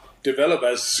gonna develop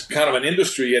as kind of an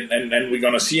industry, and we're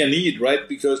going to see a need, right?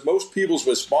 Because most people's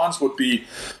response would be,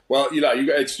 well, Eli, you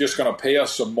guys just going to pay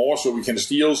us some more so we can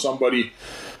steal somebody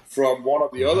from one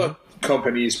of the other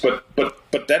companies, but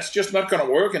that's just not going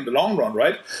to work in the long run,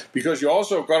 right? Because you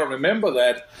also got to remember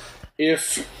that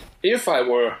if I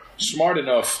were smart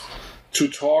enough to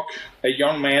talk a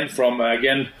young man from,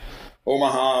 again,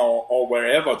 Omaha or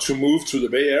wherever to move to the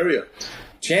Bay Area,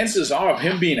 chances are of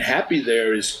him being happy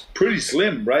there is pretty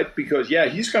slim, right? Because, yeah,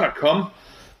 he's going to come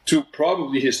to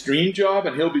probably his dream job,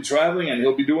 and he'll be traveling and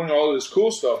he'll be doing all this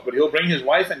cool stuff, but he'll bring his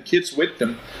wife and kids with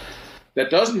him that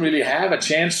doesn't really have a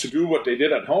chance to do what they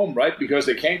did at home, right? Because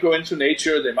they can't go into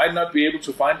nature. They might not be able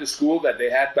to find the school that they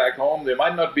had back home. They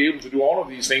might not be able to do all of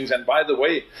these things. And by the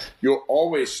way, you're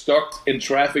always stuck in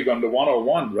traffic on the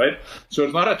 101, right? So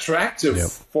it's not attractive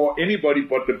for anybody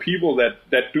but the people that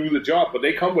do the job, but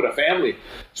they come with a family.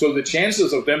 So the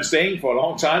chances of them staying for a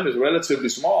long time is relatively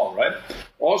small, right?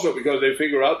 Also because they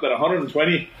figure out that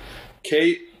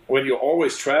 $120K when you're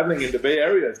always traveling in the Bay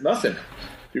Area is nothing.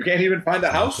 You can't even find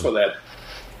a house for that.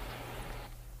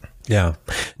 Yeah.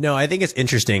 No, I think it's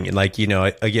interesting. Like, you know,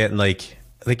 again, like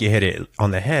you hit it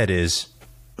on the head is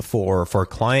for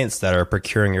clients that are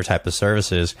procuring your type of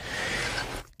services,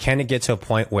 can it get to a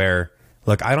point where,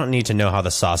 look, I don't need to know how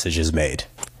the sausage is made.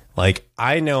 Like,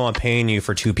 I know I'm paying you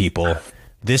for 2 people.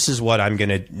 This is what I'm going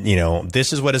to, you know,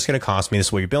 this is what it's going to cost me. This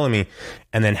is what you're billing me.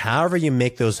 And then however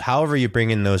you bring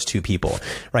in those 2 people,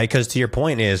 right? Because to your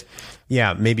point is,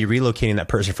 yeah, maybe relocating that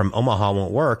person from Omaha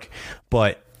won't work.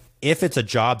 But if it's a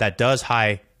job that does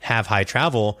have high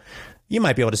travel, you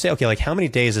might be able to say, okay, like how many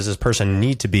days does this person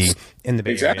need to be in the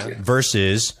Bay Area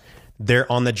versus they're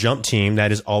on the jump team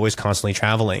that is always constantly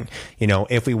traveling. You know,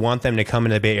 if we want them to come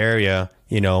into the Bay Area,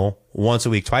 you know, once a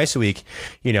week, twice a week,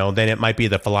 you know, then it might be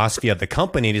the philosophy of the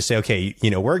company to say, okay, you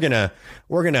know, we're gonna,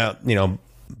 you know,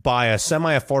 buy a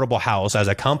semi-affordable house as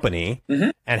a company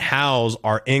and house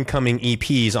our incoming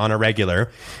EPs on a regular.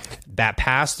 That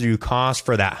pass-through cost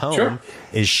for that home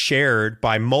is shared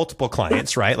by multiple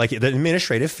clients, right? Like the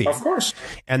administrative fee. Of course.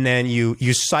 And then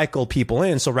you cycle people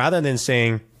in. So rather than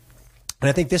saying, and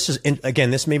I think this is,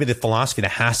 again, this may be the philosophy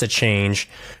that has to change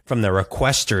from the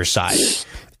requester side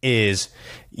is,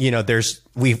 you know,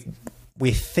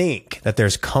 we think that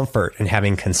there's comfort in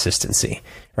having consistency,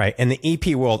 right? In the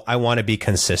EP world, I want to be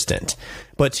consistent.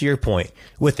 But to your point,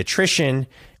 with attrition,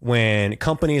 when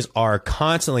companies are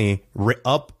constantly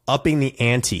upping the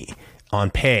ante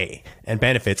on pay and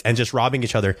benefits and just robbing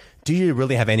each other, do you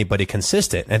really have anybody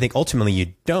consistent? And I think ultimately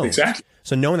you don't. Exactly.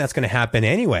 So knowing that's going to happen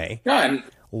anyway,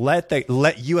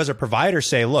 let you as a provider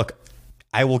say, look,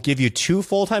 I will give you 2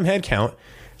 full-time headcount.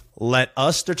 Let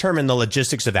us determine the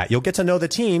logistics of that. You'll get to know the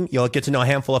team. You'll get to know a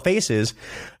handful of faces.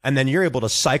 And then you're able to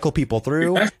cycle people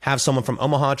through, have someone from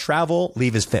Omaha travel,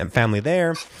 leave his family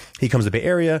there. He comes to the Bay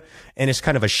Area. And it's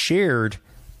kind of a shared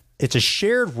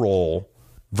role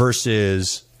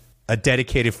versus a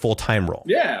dedicated full-time role.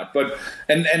 Yeah, but,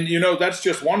 and you know, that's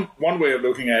just one way of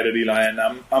looking at it, Eli. And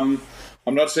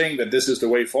I'm not saying that this is the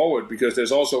way forward because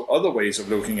there's also other ways of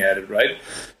looking at it, right?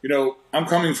 You know, I'm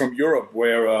coming from Europe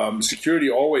where security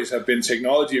always have been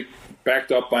technology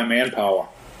backed up by manpower.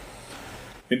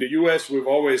 In the US, we've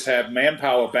always had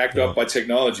manpower backed up by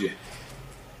technology.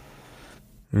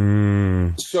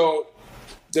 So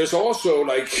there's also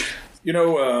like, you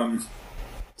know,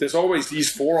 there's always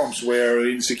these forums where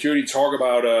in security talk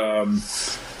about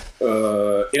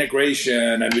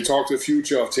integration, and we talk the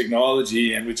future of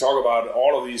technology, and we talk about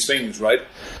all of these things, right?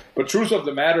 But truth of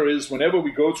the matter is, whenever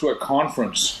we go to a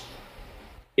conference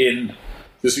in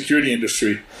the security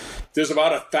industry, there's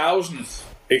about 1,000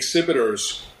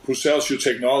 exhibitors who sells you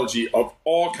technology of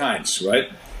all kinds, right?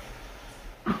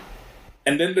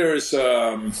 And then there is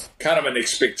kind of an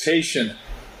expectation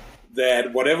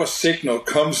that whatever signal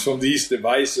comes from these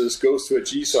devices goes to a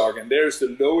GSOC, and there's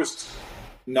the lowest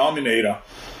denominator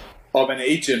of an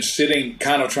agent sitting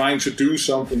kind of trying to do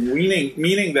something,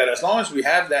 meaning that as long as we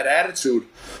have that attitude,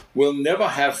 we'll never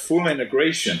have full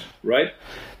integration, right?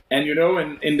 And you know,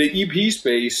 in the EP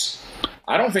space,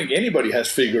 I don't think anybody has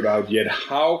figured out yet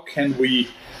how can we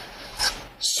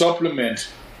supplement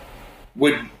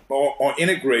with or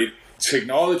integrate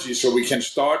technology so we can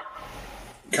start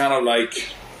kind of like,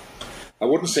 I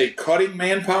wouldn't say cutting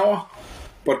manpower,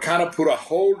 but kind of put a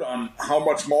hold on how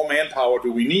much more manpower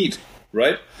do we need,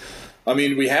 right? I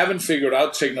mean, we haven't figured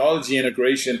out technology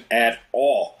integration at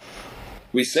all.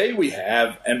 we say we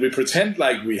have, and we pretend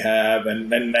like we have, and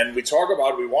we talk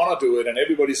about we want to do it, and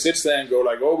everybody sits there and go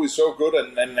like, oh, we're so good.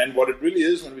 And what it really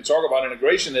is when we talk about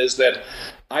integration is that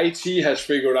IT has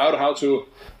figured out how to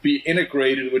be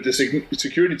integrated with the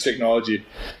security technology,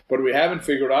 but we haven't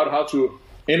figured out how to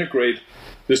integrate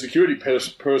the security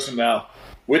personnel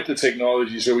with the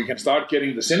technology so we can start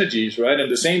getting the synergies, right?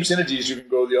 And the same synergies, you can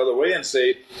go the other way and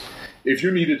say, if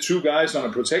you needed 2 guys on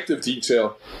a protective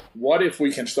detail, what if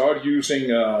we can start using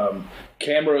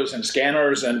cameras and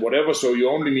scanners and whatever, so you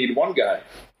only need 1 guy,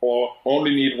 or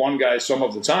only need 1 guy some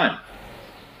of the time?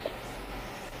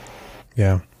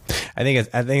 Yeah, I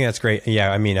think that's great.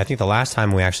 Yeah, I mean, I think the last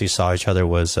time we actually saw each other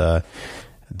was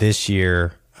this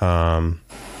year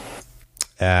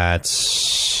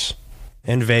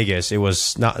in Vegas. It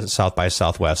was not South by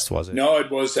Southwest, was it? No,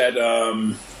 it was at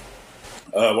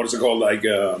what is it called? Like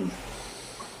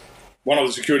one of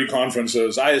the security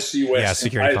conferences, ISC West. Yeah,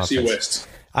 security ISC conference. West.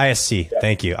 ISC, yeah.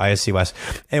 Thank you, ISC West.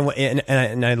 And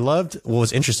I loved what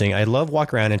was interesting. I love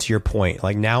walking around, and to your point,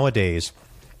 like nowadays,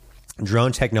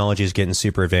 drone technology is getting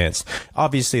super advanced.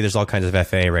 Obviously, there's all kinds of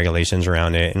FAA regulations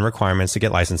around it and requirements to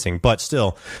get licensing, but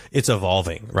still, it's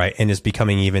evolving, right? And it's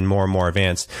becoming even more and more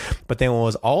advanced. But then what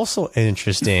was also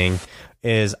interesting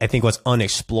is, I think what's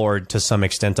unexplored to some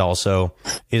extent also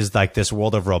is like this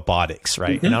world of robotics,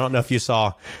 right? Mm-hmm. And I don't know if you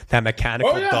saw that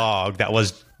mechanical dog that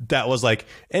was like,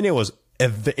 and it was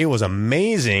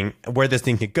amazing where this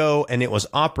thing could go, and it was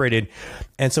operated.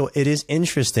 And so it is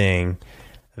interesting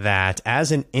that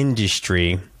as an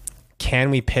industry,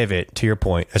 can we pivot, to your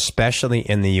point, especially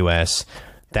in the US,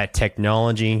 that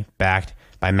technology backed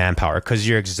by manpower? Because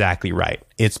you're exactly right.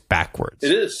 It's backwards.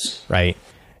 It is. Right?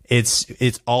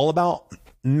 It's all about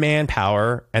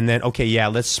manpower, and then, okay, yeah,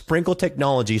 let's sprinkle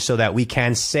technology so that we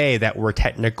can say that we're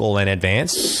technical and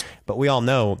advanced. But we all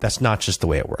know that's not just the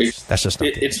way it works. That's just not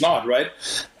it's not, right?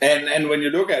 And when you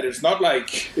look at it, it's not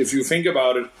like, if you think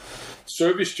about it,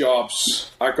 service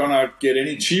jobs are gonna get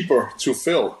any cheaper to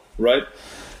fill, right?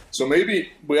 So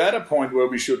maybe we're at a point where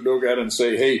we should look at and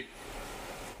say, hey,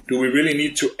 do we really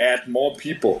need to add more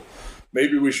people?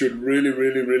 Maybe we should really,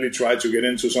 really, really try to get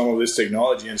into some of this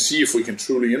technology and see if we can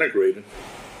truly integrate it.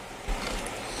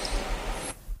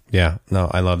 Yeah, no,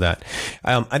 I love that.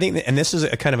 I think, and this is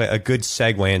a kind of a good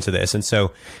segue into this. And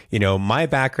so, my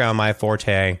background, my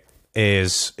forte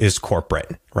is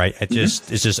corporate, right? It's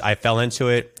just, I fell into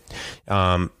it.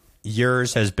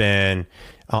 Yours has been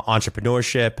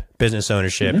entrepreneurship, business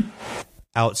ownership,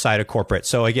 outside of corporate.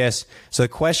 So I guess, so the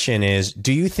question is,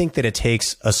 do you think that it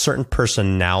takes a certain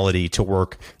personality to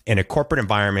work in a corporate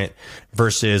environment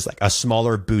versus like a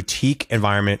smaller boutique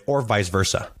environment, or vice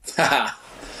versa?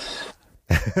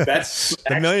 That's the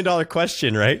 $1 million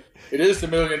question, right? It is the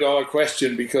 $1 million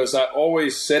question, because I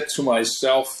always said to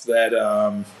myself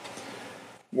that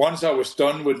once I was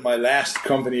done with my last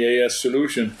company, AS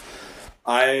Solution,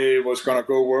 I was going to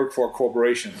go work for a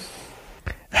corporation.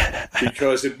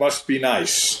 Because it must be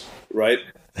nice, right?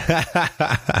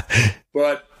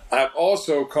 But I've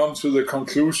also come to the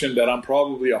conclusion that I'm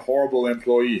probably a horrible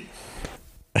employee.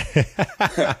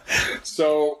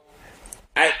 So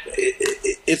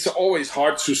it's always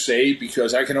hard to say,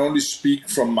 because I can only speak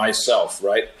from myself,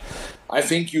 right? I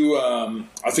think you're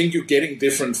getting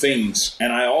different things,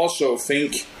 and I also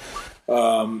think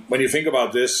when you think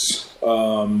about this,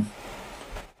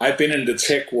 I've been in the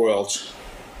tech world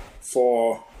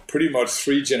for pretty much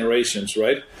 3 generations,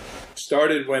 right?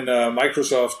 Started when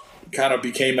Microsoft kind of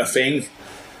became a thing,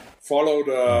 followed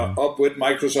up with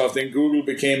Microsoft, then Google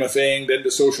became a thing, then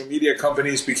the social media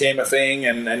companies became a thing,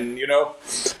 and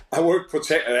I worked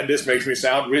and this makes me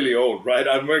sound really old, right?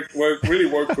 I worked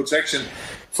protection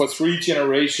for 3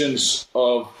 generations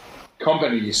of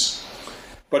companies.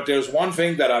 But there's one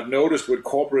thing that I've noticed with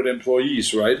corporate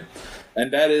employees, right?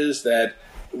 And that is that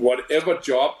whatever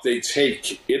job they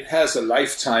take, it has a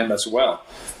lifetime as well,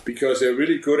 because they're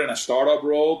really good in a startup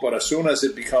role, but as soon as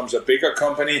it becomes a bigger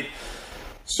company,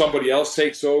 somebody else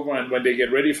takes over, and when they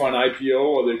get ready for an IPO,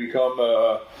 or they become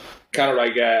kind of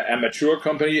like a mature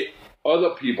company,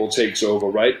 other people takes over,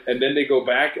 right? And then they go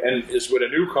back and is with a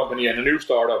new company and a new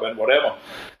startup and whatever.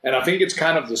 And I think it's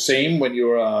kind of the same when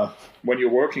you're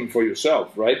working for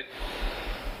yourself, right?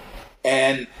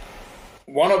 And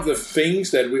one of the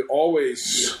things that we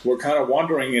always were kind of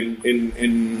wondering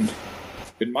in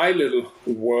my little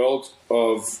world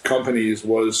of companies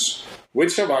was,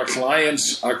 which of our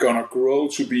clients are going to grow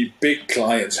to be big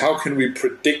clients? How can we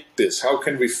predict this? How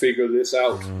can we figure this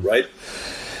out, right?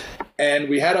 And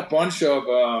we had a bunch of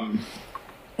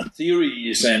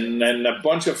theories and a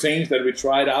bunch of things that we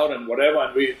tried out and whatever,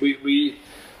 and we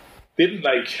didn't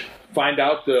find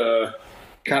out the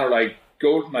kind of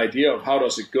golden idea of how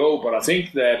does it go, but I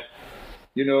think that,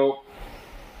 you know,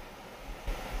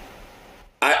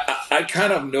 I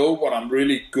kind of know what I'm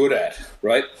really good at,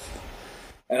 right?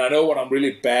 And I know what I'm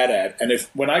really bad at. And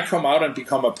when I come out and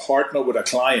become a partner with a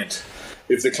client,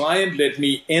 if the client let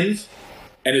me in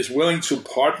and is willing to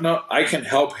partner, I can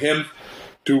help him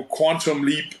do quantum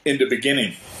leap in the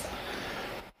beginning.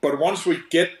 But once we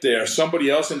get there, somebody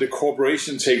else in the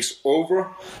corporation takes over.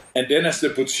 And then as the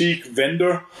boutique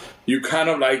vendor, you kind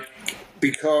of like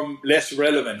become less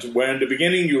relevant, where in the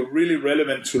beginning you're really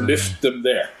relevant to lift them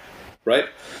there, right?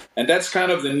 And that's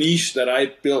kind of the niche that I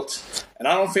built. And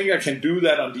I don't think I can do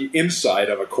that on the inside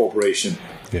of a corporation,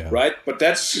 right? But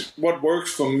that's what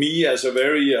works for me as a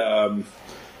very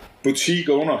boutique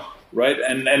owner, right?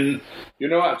 And you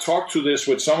know, I've talked to this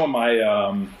with some of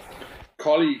my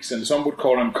colleagues, and some would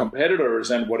call them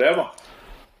competitors and whatever,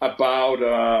 about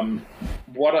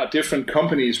what our different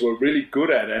companies were really good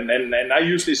at. And I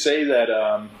usually say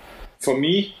that for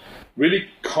me, really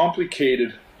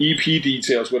complicated EP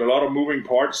details with a lot of moving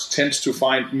parts tends to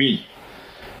find me,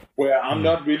 where I'm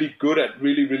not really good at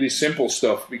really, really simple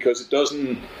stuff because it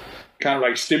doesn't kind of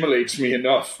like stimulates me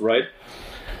enough, right?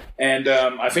 And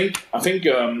I think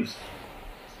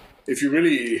if you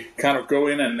really kind of go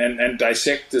in and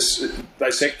dissect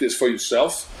this for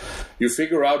yourself, you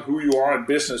figure out who you are in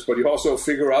business, but you also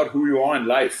figure out who you are in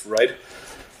life, right?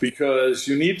 Because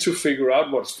you need to figure out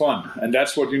what's fun, and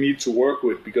that's what you need to work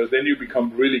with, because then you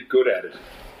become really good at it.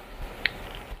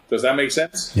 Does that make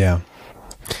sense? Yeah.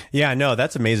 Yeah, no,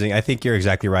 that's amazing. I think you're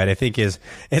exactly right. I think it's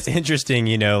interesting,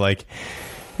 you know, like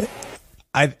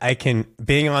I can,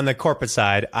 being on the corporate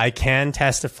side, I can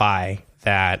testify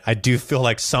that I do feel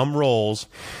like some roles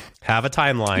have a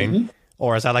timeline,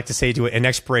 or as I like to say, to an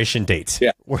expiration date,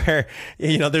 where,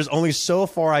 you know, there's only so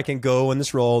far I can go in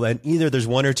this role. And either there's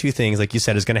one or two things, like you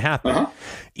said, is going to happen.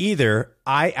 Either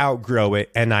I outgrow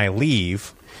it and I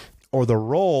leave, or the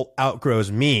role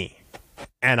outgrows me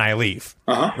and I leave.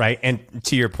 Right. And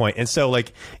to your point. And so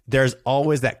like, there's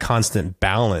always that constant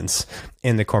balance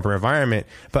in the corporate environment.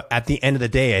 But at the end of the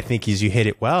day, I think as you hit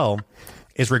it well,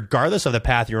 is regardless of the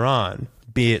path you're on,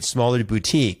 be it smaller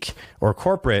boutique or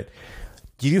corporate,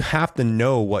 you have to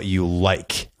know what you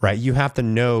like, right? You have to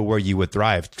know where you would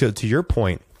thrive. To your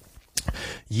point,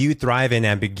 you thrive in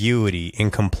ambiguity,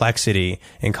 in complexity,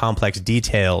 in complex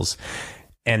details.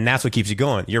 And that's what keeps you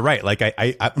going. You're right. Like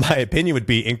I my opinion would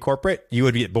be, in corporate, you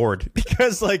would get bored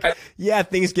because like,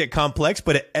 things get complex,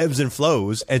 but it ebbs and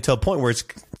flows until a point where it's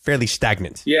fairly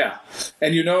stagnant. Yeah.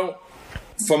 And you know,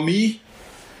 for me,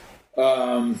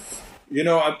 you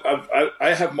know,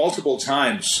 I have multiple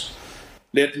times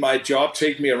let my job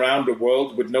take me around the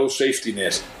world with no safety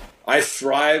net. I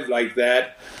thrive like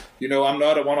that. You know, I'm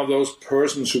not one of those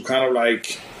persons who kind of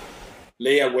like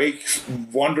lay awake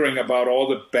wondering about all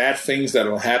the bad things that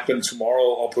will happen tomorrow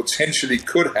or potentially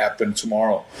could happen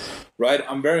tomorrow, right?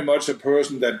 I'm very much a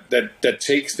person that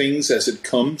takes things as it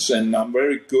comes, and I'm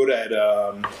very good at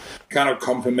kind of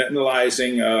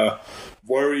compartmentalizing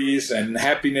worries and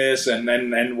happiness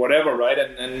and whatever, right?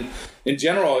 And in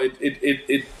general,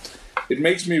 it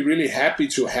makes me really happy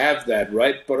to have that,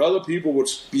 right? But other people would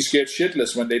be scared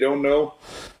shitless when they don't know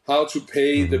how to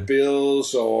pay the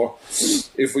bills, or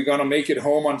if we're gonna make it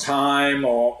home on time,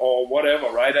 or whatever,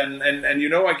 right? And you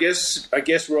know, I guess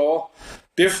we're all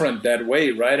different that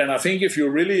way, right? And I think if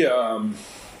you're really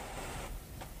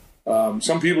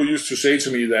some people used to say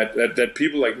to me that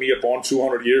people like me are born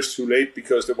 200 years too late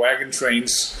because the wagon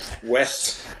trains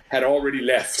west had already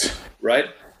left, right?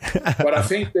 But I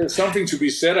think there's something to be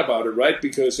said about it, right?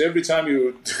 Because every time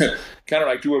you kind of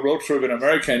like do a road trip in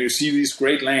America and you see these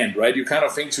great land, right? You kind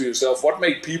of think to yourself, what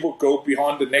make people go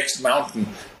beyond the next mountain?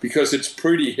 Because it's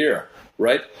pretty here,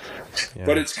 right? Yeah.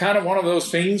 But it's kind of one of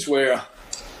those things where,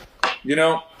 you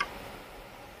know,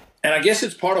 and I guess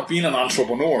it's part of being an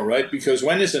entrepreneur, right? Because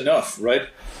when is enough, right?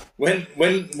 When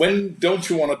don't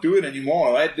you want to do it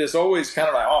anymore, right? There's always kind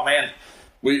of like, oh man,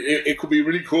 it could be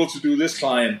really cool to do this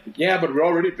client. Yeah, but we're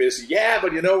already busy. Yeah,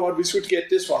 but you know what? We should get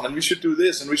this one, and we should do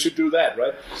this, and we should do that,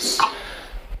 right?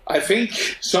 I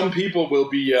think some people will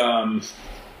be,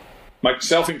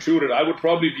 myself included, I would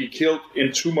probably be killed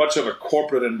in too much of a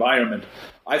corporate environment.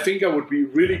 I think I would be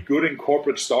really good in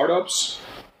corporate startups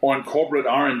or in corporate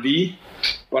R&D,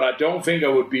 but I don't think I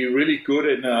would be really good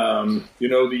in, you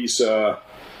know, these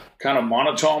kind of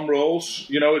monotone roles.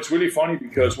 You know, it's really funny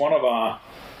because one of our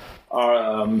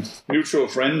mutual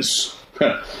friends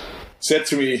said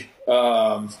to me,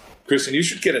 Christian, you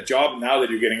should get a job now that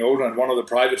you're getting older in one of the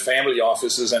private family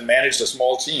offices and manage a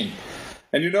small team.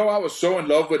 And you know, I was so in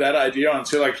love with that idea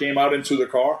until I came out into the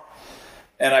car.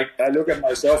 And I look at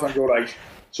myself and go like,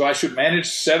 so I should manage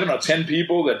 7 or 10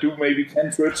 people that do maybe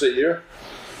 10 trips a year.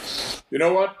 You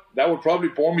know what? That would probably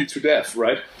bore me to death,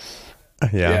 right?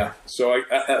 Yeah. So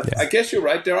I guess you're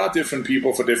right. There are different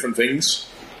people for different things.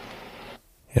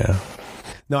 Yeah.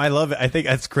 No, I love it. I think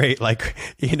that's great. Like,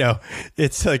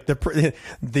 it's like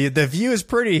the view is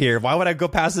pretty here. Why would I go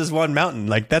past this one mountain?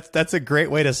 Like that's a great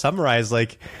way to summarize.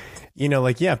 Like,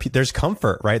 there's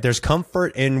comfort, right? There's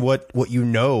comfort in what you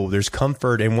know. There's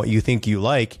comfort in what you think you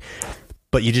like,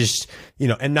 but you just,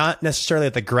 and not necessarily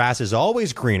that the grass is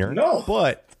always greener. No.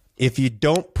 But if you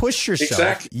don't push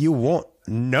yourself, you won't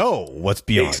know what's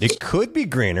beyond. It could be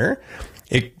greener.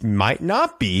 It might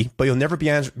not be, but you'll never be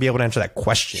able to answer that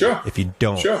question if you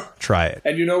don't try it.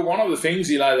 And one of the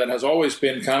things, Eli, that has always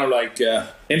been kind of like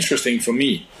interesting for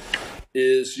me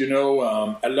is,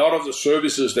 a lot of the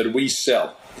services that we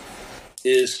sell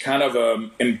is kind of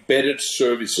embedded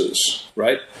services,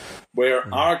 right?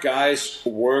 Where our guys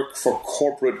work for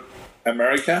corporate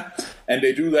America, and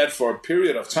they do that for a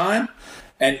period of time,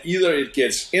 and either it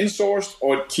gets insourced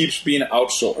or it keeps being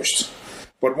outsourced.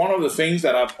 But one of the things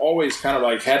that I've always kind of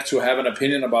like had to have an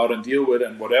opinion about and deal with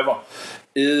and whatever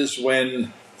is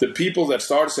when the people that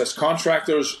starts as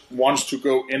contractors wants to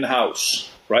go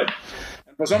in-house, right?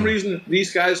 And for some reason,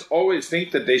 these guys always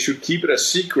think that they should keep it a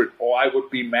secret or I would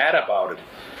be mad about it.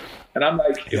 And I'm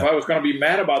like, if I was going to be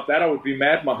mad about that, I would be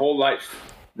mad my whole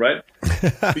life, right?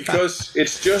 Because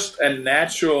it's just a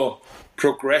natural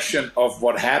progression of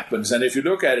what happens. And if you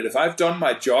look at it, if I've done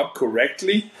my job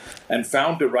correctly and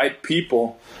found the right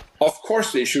people, of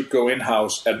course they should go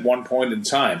in-house at one point in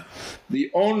time. The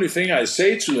only thing I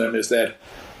say to them is that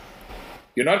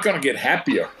you're not going to get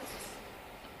happier.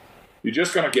 You're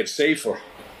just going to get safer.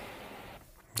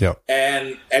 Yeah.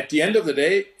 And at the end of the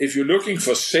day, if you're looking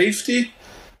for safety,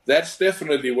 that's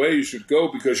definitely where you should go,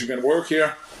 because you can work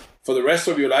here for the rest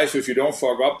of your life if you don't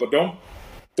fuck up. But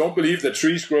don't believe that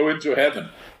trees grow into heaven,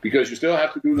 because you still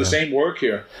have to do the same work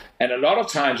here. And a lot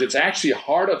of times it's actually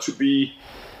harder to be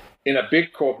in a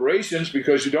big corporations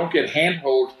because you don't get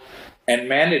handheld and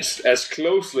managed as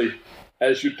closely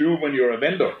as you do when you're a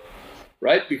vendor,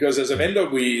 right? Because as a vendor,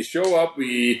 we show up,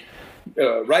 we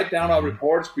write down our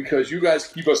reports because you guys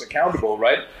keep us accountable,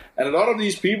 right? And a lot of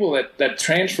these people that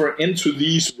transfer into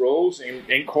these roles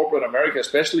in corporate America,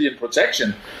 especially in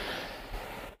protection,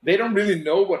 they don't really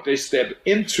know what they step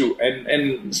into.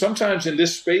 And sometimes in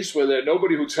this space where there's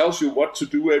nobody who tells you what to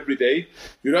do every day,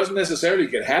 you doesn't necessarily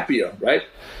get happier, right?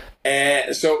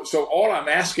 And so all I'm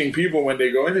asking people when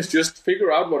they go in is just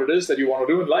figure out what it is that you want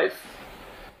to do in life.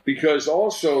 Because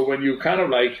also when you kind of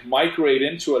like migrate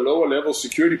into a lower level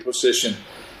security position,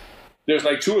 there's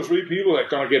like 2 or 3 people that are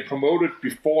going to get promoted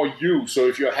before you. So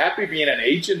if you're happy being an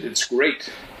agent, it's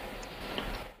great.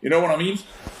 You know what I mean?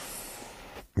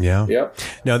 Yeah. Yep.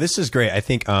 No, this is great. I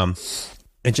think, and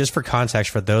just for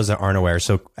context for those that aren't aware,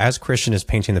 so as Christian is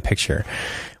painting the picture,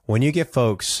 when you get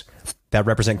folks that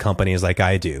represent companies like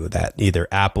I do, that either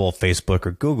Apple, Facebook,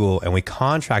 or Google, and we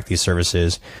contract these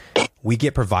services, we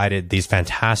get provided these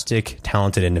fantastic,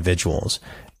 talented individuals.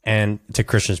 And to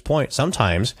Christian's point,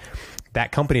 sometimes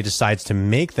that company decides to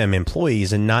make them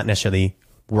employees and not necessarily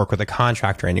work with a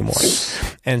contractor anymore.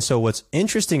 And so what's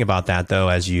interesting about that, though,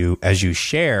 as you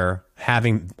share,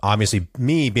 having obviously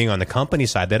me being on the company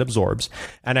side that absorbs,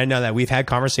 and I know that we've had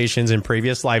conversations in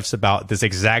previous lives about this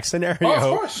exact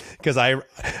scenario because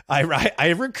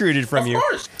I recruited from you,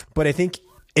 but I think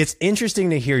it's interesting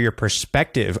to hear your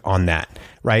perspective on that,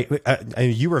 right?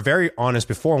 You were very honest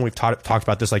before when we've talked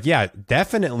about this. Like, yeah,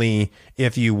 definitely.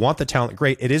 If you want the talent,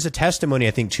 great. It is a testimony,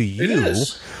 I think, to you,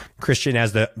 Christian,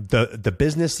 as the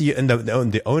business and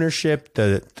the ownership,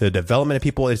 the development of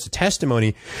people. It's a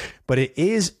testimony, but it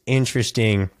is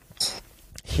interesting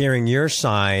hearing your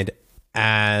side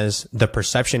as the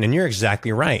perception. And you're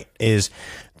exactly right. Is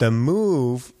the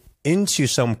move into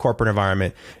some corporate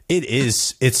environment,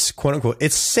 it's quote unquote,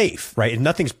 it's safe, right?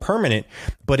 Nothing's permanent,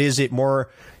 but is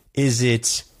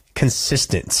it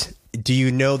consistent? Do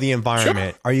you know the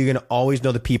environment? Are you going to always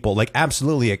know the people? Like,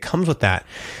 absolutely, it comes with that.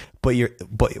 But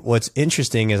what's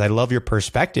interesting is I love your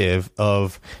perspective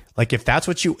of like,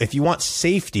 if you want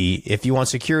safety, if you want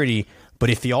security,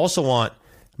 but if you also want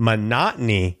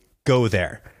monotony, go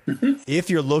there.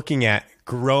 If you're looking at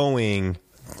growing,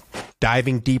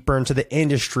 diving deeper into the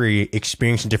industry,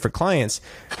 experiencing different clients,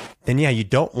 then yeah, you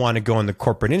don't want to go in the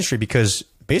corporate industry, because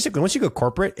basically once you go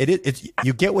corporate, it's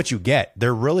you get what you get.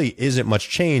 There really isn't much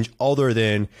change other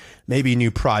than maybe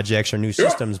new projects or new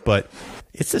systems, but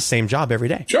it's the same job every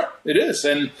day. Sure, it is.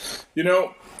 And,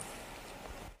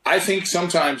 I think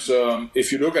sometimes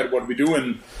if you look at what we do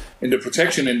in the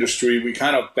protection industry, we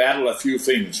kind of battle a few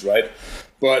things, right?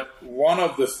 But one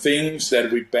of the things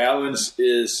that we balance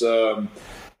is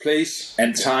place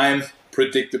and time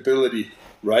predictability,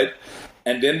 right?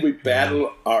 And then we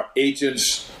battle our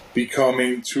agents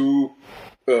becoming too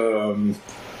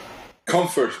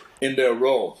comfort in their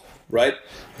role, right?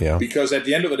 Yeah. Because at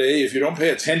the end of the day, if you don't pay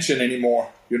attention anymore,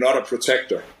 you're not a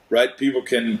protector, right? People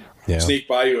can sneak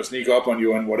by you or sneak up on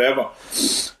you and whatever.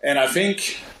 And I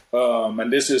think,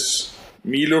 and this is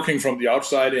me looking from the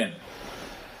outside in,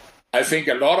 I think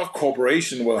a lot of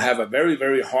corporations will have a very,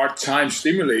 very hard time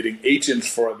stimulating agents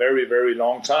for a very, very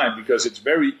long time because it's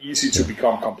very easy to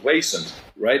become complacent,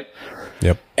 right?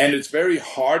 Yep. And it's very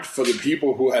hard for the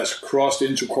people who has crossed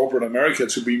into corporate America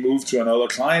to be moved to another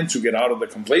client to get out of the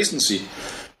complacency,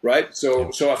 right? So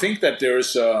I think that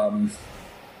there's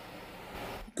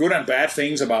good and bad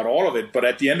things about all of it, but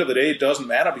at the end of the day, it doesn't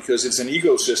matter because it's an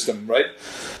ecosystem, right?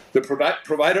 The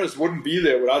providers wouldn't be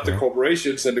there without the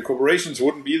corporations, and the corporations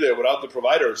wouldn't be there without the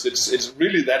providers. It's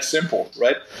really that simple,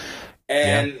 right?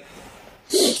 And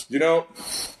you know,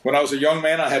 when I was a young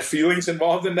man, I had feelings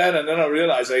involved in that, and then I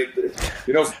realized,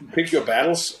 pick your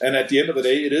battles. And at the end of the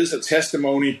day, it is a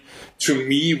testimony to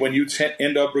me when you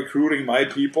end up recruiting my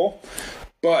people.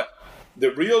 But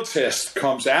the real test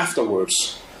comes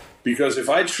afterwards, because if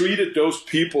I treated those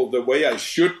people the way I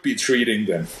should be treating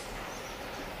them,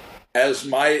 as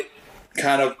my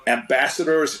kind of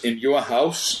ambassadors in your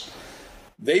house,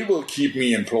 they will keep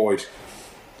me employed.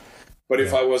 But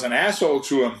if I was an asshole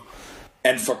to them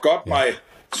and forgot my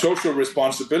social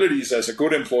responsibilities as a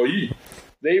good employee,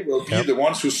 they will be the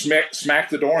ones who smack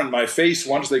the door in my face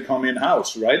once they come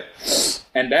in-house, right?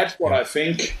 And that's what I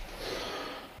think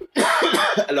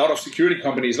a lot of security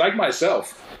companies like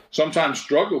myself sometimes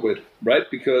struggle with, right?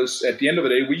 Because at the end of the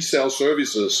day, we sell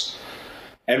services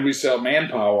and we sell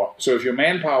manpower. So if your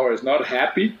manpower is not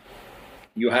happy,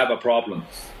 you have a problem.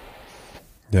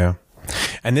 Yeah.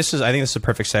 And I think this is a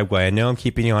perfect segue. I know I'm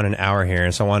keeping you on an hour here,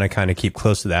 and so I want to kind of keep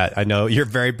close to that. I know you're a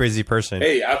very busy person.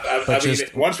 Hey, I mean,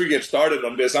 once we get started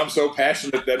on this, I'm so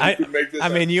passionate that we could make this. I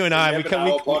mean, you and I, we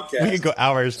could go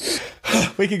hours.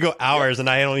 We could go hours, and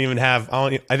I don't even have. I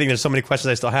think there's so many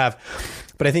questions I still have,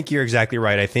 but I think you're exactly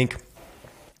right. I think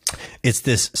it's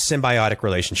this symbiotic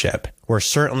relationship where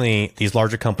certainly these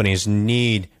larger companies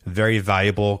need very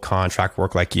valuable contract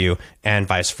work like you, and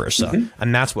vice versa. Mm-hmm.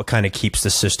 And that's what kind of keeps the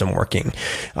system working.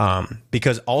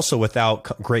 Because also without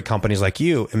great companies like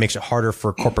you, it makes it harder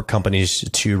for corporate companies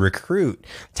to recruit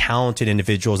talented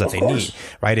individuals that they need,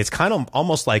 right? It's kind of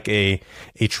almost like a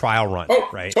trial run,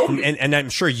 right? Totally. And I'm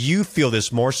sure you feel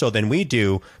this more so than we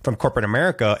do from corporate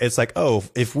America. It's like,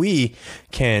 if we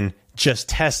can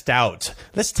just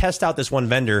let's test out this one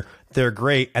vendor, they're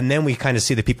great, and then we kind of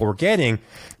see the people we're getting,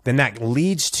 then that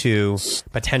leads to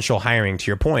potential hiring, to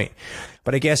your point.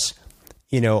 But I guess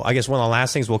one of the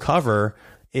last things we'll cover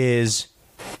is,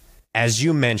 as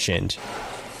you mentioned,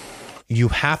 you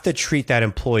have to treat that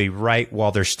employee right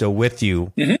while they're still with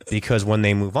you, because when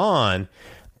they move on,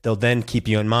 they'll then keep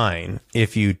you in mind.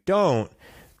 If you don't,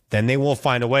 then they will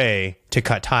find a way to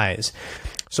cut ties.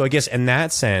 So I guess in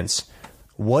that sense,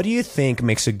 what do you think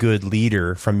makes a good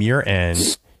leader from your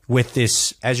end with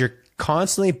this, as you're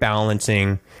constantly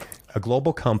balancing a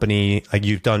global company, like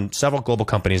you've done several global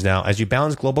companies now, as you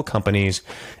balance global companies,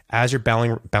 as you're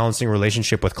balancing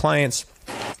relationship with clients,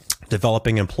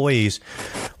 developing employees,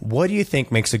 what do you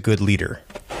think makes a good leader?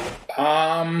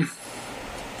 I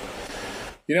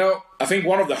think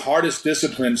one of the hardest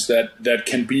disciplines that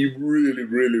can be really,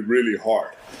 really, really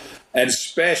hard, and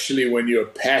especially when you're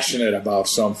passionate about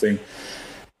something,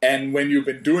 and when you've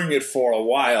been doing it for a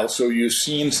while, so you've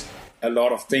seen a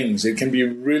lot of things, it can be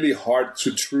really hard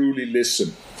to truly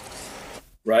listen,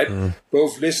 right?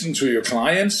 Both listen to your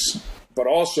clients, but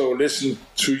also listen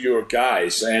to your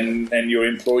guys and your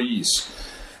employees.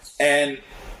 And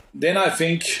then I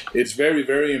think it's very,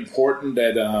 very important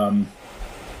that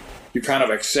you're kind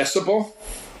of accessible.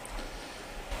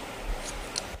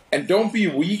 And don't be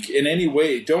weak in any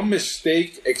way. Don't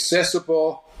mistake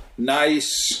accessible,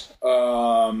 nice,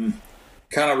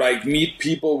 kind of like meet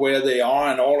people where they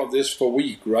are and all of this for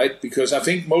weak, right? Because I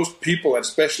think most people,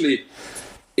 especially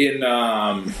in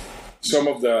some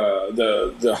of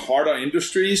the harder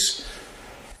industries,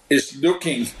 is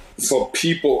looking for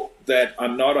people that are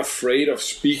not afraid of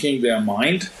speaking their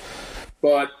mind.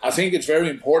 But I think it's very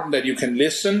important that you can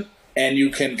listen and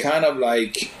you can kind of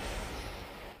like,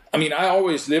 I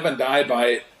always live and die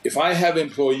by, if I have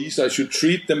employees, I should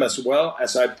treat them as well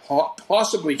as I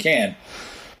possibly can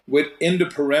within the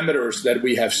perimeters that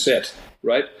we have set,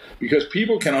 right? Because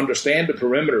people can understand the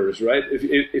perimeters, right?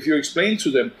 If you explain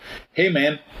to them, hey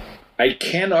man, I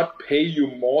cannot pay you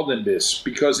more than this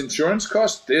because insurance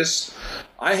costs this.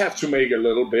 I have to make a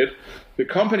little bit. The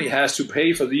company has to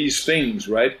pay for these things,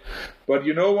 right? But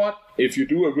you know what? If you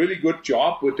do a really good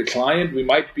job with the client, we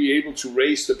might be able to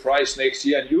raise the price next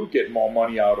year and you'll get more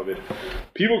money out of it.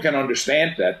 People can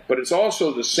understand that, but it's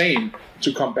also the same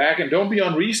to come back and don't be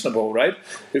unreasonable, right?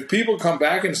 If people come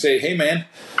back and say, hey man,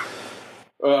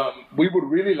 we would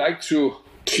really like to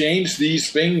change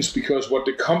these things because what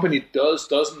the company does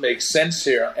doesn't make sense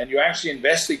here, and you actually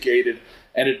investigate it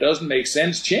and it doesn't make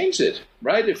sense, change it,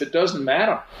 right? If it doesn't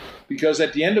matter. Because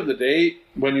at the end of the day,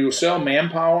 when you sell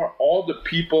manpower, all the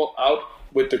people out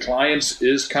with the clients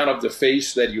is kind of the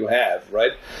face that you have,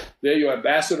 right? They're your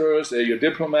ambassadors, they're your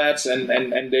diplomats, and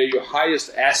they're your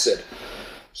highest asset.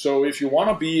 So if you want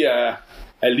to be a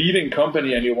leading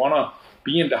company and you want to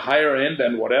be in the higher end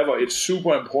and whatever, it's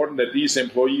super important that these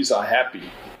employees are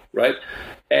happy, right?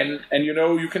 And you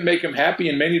know, you can make them happy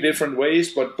in many different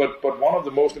ways, but one of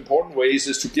the most important ways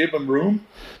is to give them room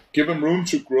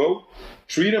to grow,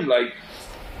 treat them like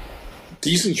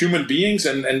decent human beings,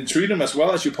 and treat them as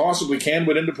well as you possibly can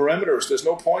within the perimeters. There's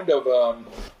no point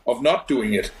of not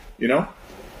doing it, you know?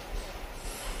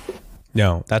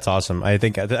 No, that's awesome. I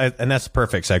think, and that's a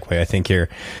perfect segue. I think here,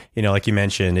 you know, like you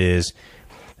mentioned, is,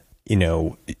 you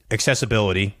know,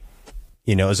 accessibility,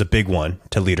 you know, is a big one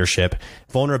to leadership.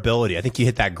 Vulnerability, I think you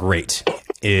hit that great.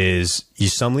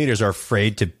 Some leaders are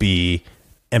afraid to be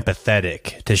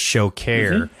empathetic, to show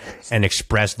care and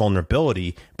express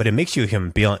vulnerability, but it makes you a human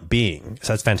being.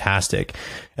 So that's fantastic.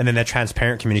 And then that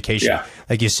transparent communication,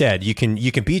 like you said, you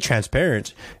can be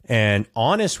transparent and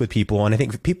honest with people. And I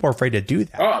think people are afraid to do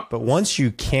that. But once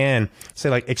you can say,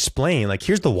 like, explain, like,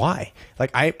 here's the why,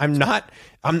 like, I'm not,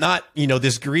 you know,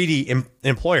 this greedy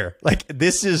employer. Like,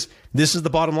 this is the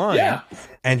bottom line. Yeah.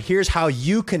 And here's how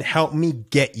you can help me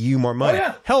get you more money.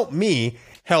 Help me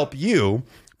help you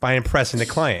by impressing the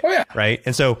client. Right.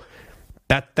 And so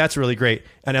that's really great.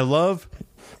 And I love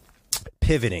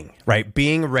pivoting, right?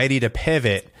 Being ready to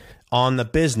pivot on the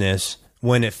business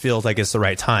when it feels like it's the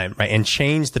right time, right? And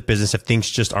change the business if things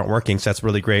just aren't working. So that's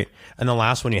really great. And the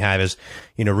last one you have is,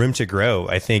 you know, room to grow.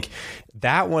 I think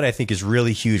that one, I think, is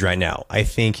really huge right now. I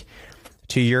think,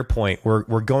 to your point,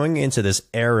 we're going into this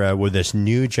era where this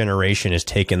new generation is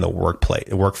taking the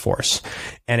workforce.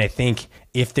 And I think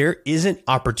if there isn't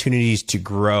opportunities to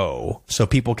grow so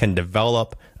people can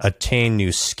develop, attain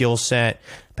new skill set,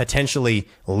 potentially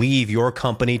leave your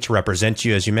company to represent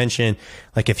you, as you mentioned,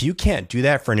 like, if you can't do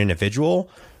that for an individual,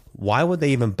 why would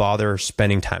they even bother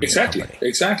spending time in the company?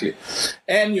 Exactly.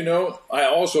 And, you know, I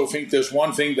also think there's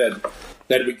one thing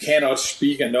that we cannot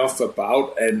speak enough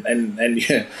about, and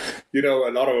you know,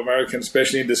 a lot of Americans,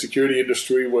 especially in the security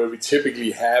industry, where we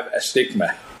typically have a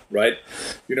stigma, right?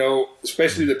 You know,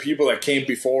 especially the people that came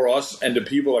before us and the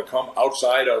people that come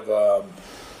outside of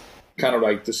kind of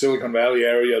like the Silicon Valley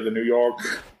area, the New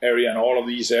York area, and all of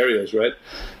these areas, right?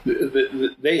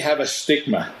 They have a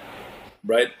stigma,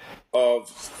 right,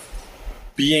 of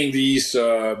being these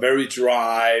very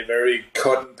dry, very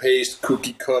cut and paste,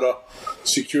 cookie cutter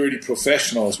security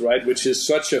professionals, right? Which is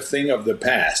such a thing of the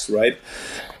past, right?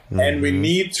 And we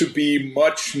need to be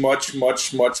much, much,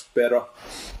 much, much better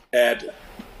at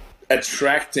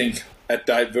attracting a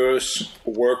diverse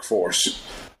workforce,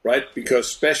 right? Because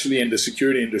especially in the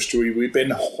security industry, we've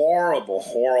been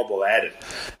horrible at it.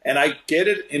 And I get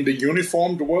it in the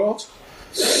uniformed world,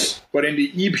 but in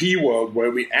the EP world,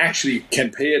 where we actually can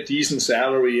pay a decent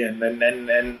salary,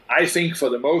 and I think for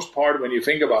the most part, when you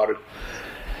think about it,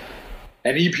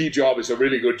 an EP job is a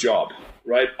really good job,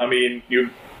 right? I mean,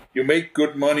 you make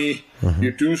good money,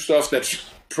 you do stuff that's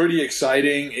pretty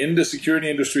exciting. In the security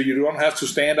industry, you don't have to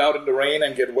stand out in the rain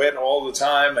and get wet all the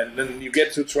time, and then you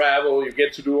get to travel, you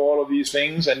get to do all of these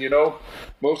things, and, you know,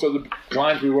 most of the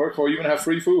clients we work for even have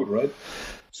free food, right?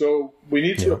 So we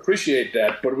need to appreciate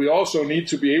that, but we also need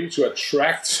to be able to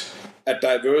attract a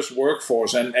diverse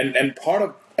workforce, and part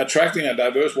of attracting a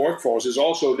diverse workforce is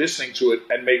also listening to it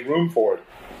and make room for it.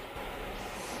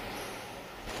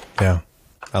 Yeah,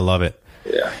 I love it.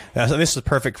 Yeah. So this is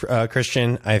perfect,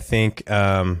 Christian. I think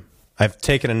I've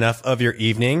taken enough of your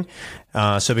evening.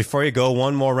 So before you go,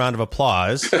 one more round of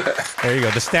applause. There you go.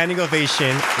 The standing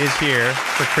ovation is here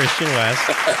for Christian West.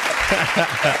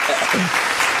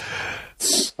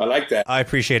 I like that. I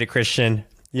appreciate it, Christian.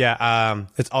 Yeah,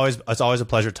 it's always a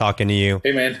pleasure talking to you.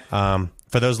 Hey, man.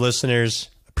 For those listeners,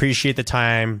 appreciate the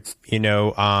time. You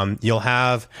know, you'll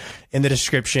have in the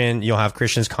description, you'll have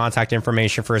Christian's contact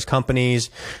information for his companies.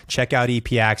 Check out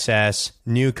EP Access,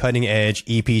 new cutting edge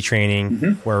EP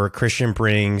training, where Christian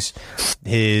brings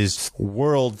his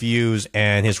world views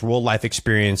and his real life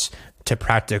experience to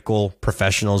practical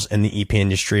professionals in the EP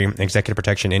industry, executive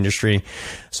protection industry.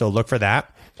 So look for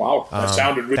that. Wow, that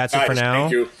sounded really that's nice. It for now.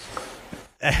 Thank you.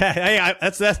 Hey,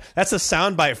 that's a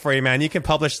soundbite for you, man. You can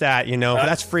publish that.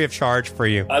 That's free of charge for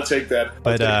you. I'll take that.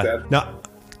 I'll take that. No,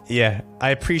 yeah,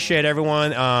 I appreciate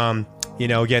everyone.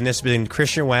 Again, this has been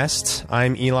Christian West.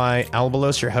 I'm Eli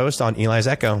Albalos, your host on Eli's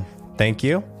Echo. Thank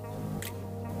you.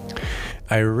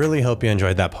 I really hope you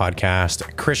enjoyed that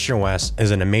podcast. Christian West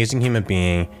is an amazing human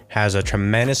being, has a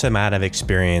tremendous amount of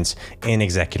experience in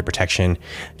executive protection.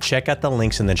 Check out the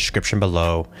links in the description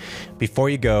below. Before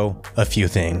you go, a few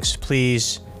things.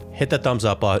 Please hit the thumbs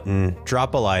up button,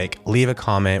 drop a like, leave a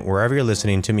comment wherever you're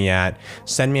listening to me at,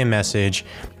 send me a message,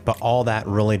 but all that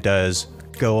really does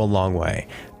go a long way.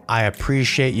 I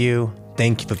appreciate you.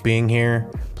 Thank you for being here.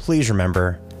 Please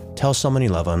remember, tell someone you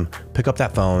love them, pick up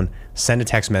that phone, send a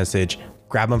text message,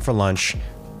 grab them for lunch,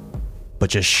 but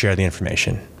just share the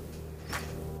information.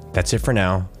 That's it for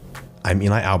now. I'm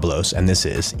Eli Albalos, and this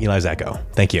is Eli's Echo.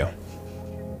 Thank you.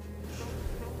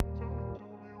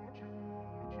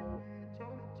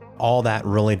 All that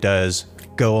really does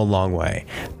go a long way.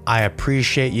 I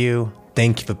appreciate you.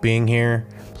 Thank you for being here.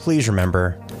 Please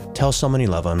remember, tell someone you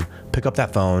love them, pick up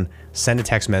that phone, send a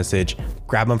text message,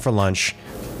 grab them for lunch,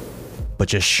 but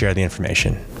just share the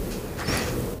information.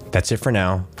 That's it for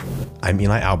now. I'm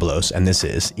Eli Albalos, and this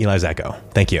is Eli's Echo.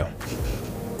 Thank you.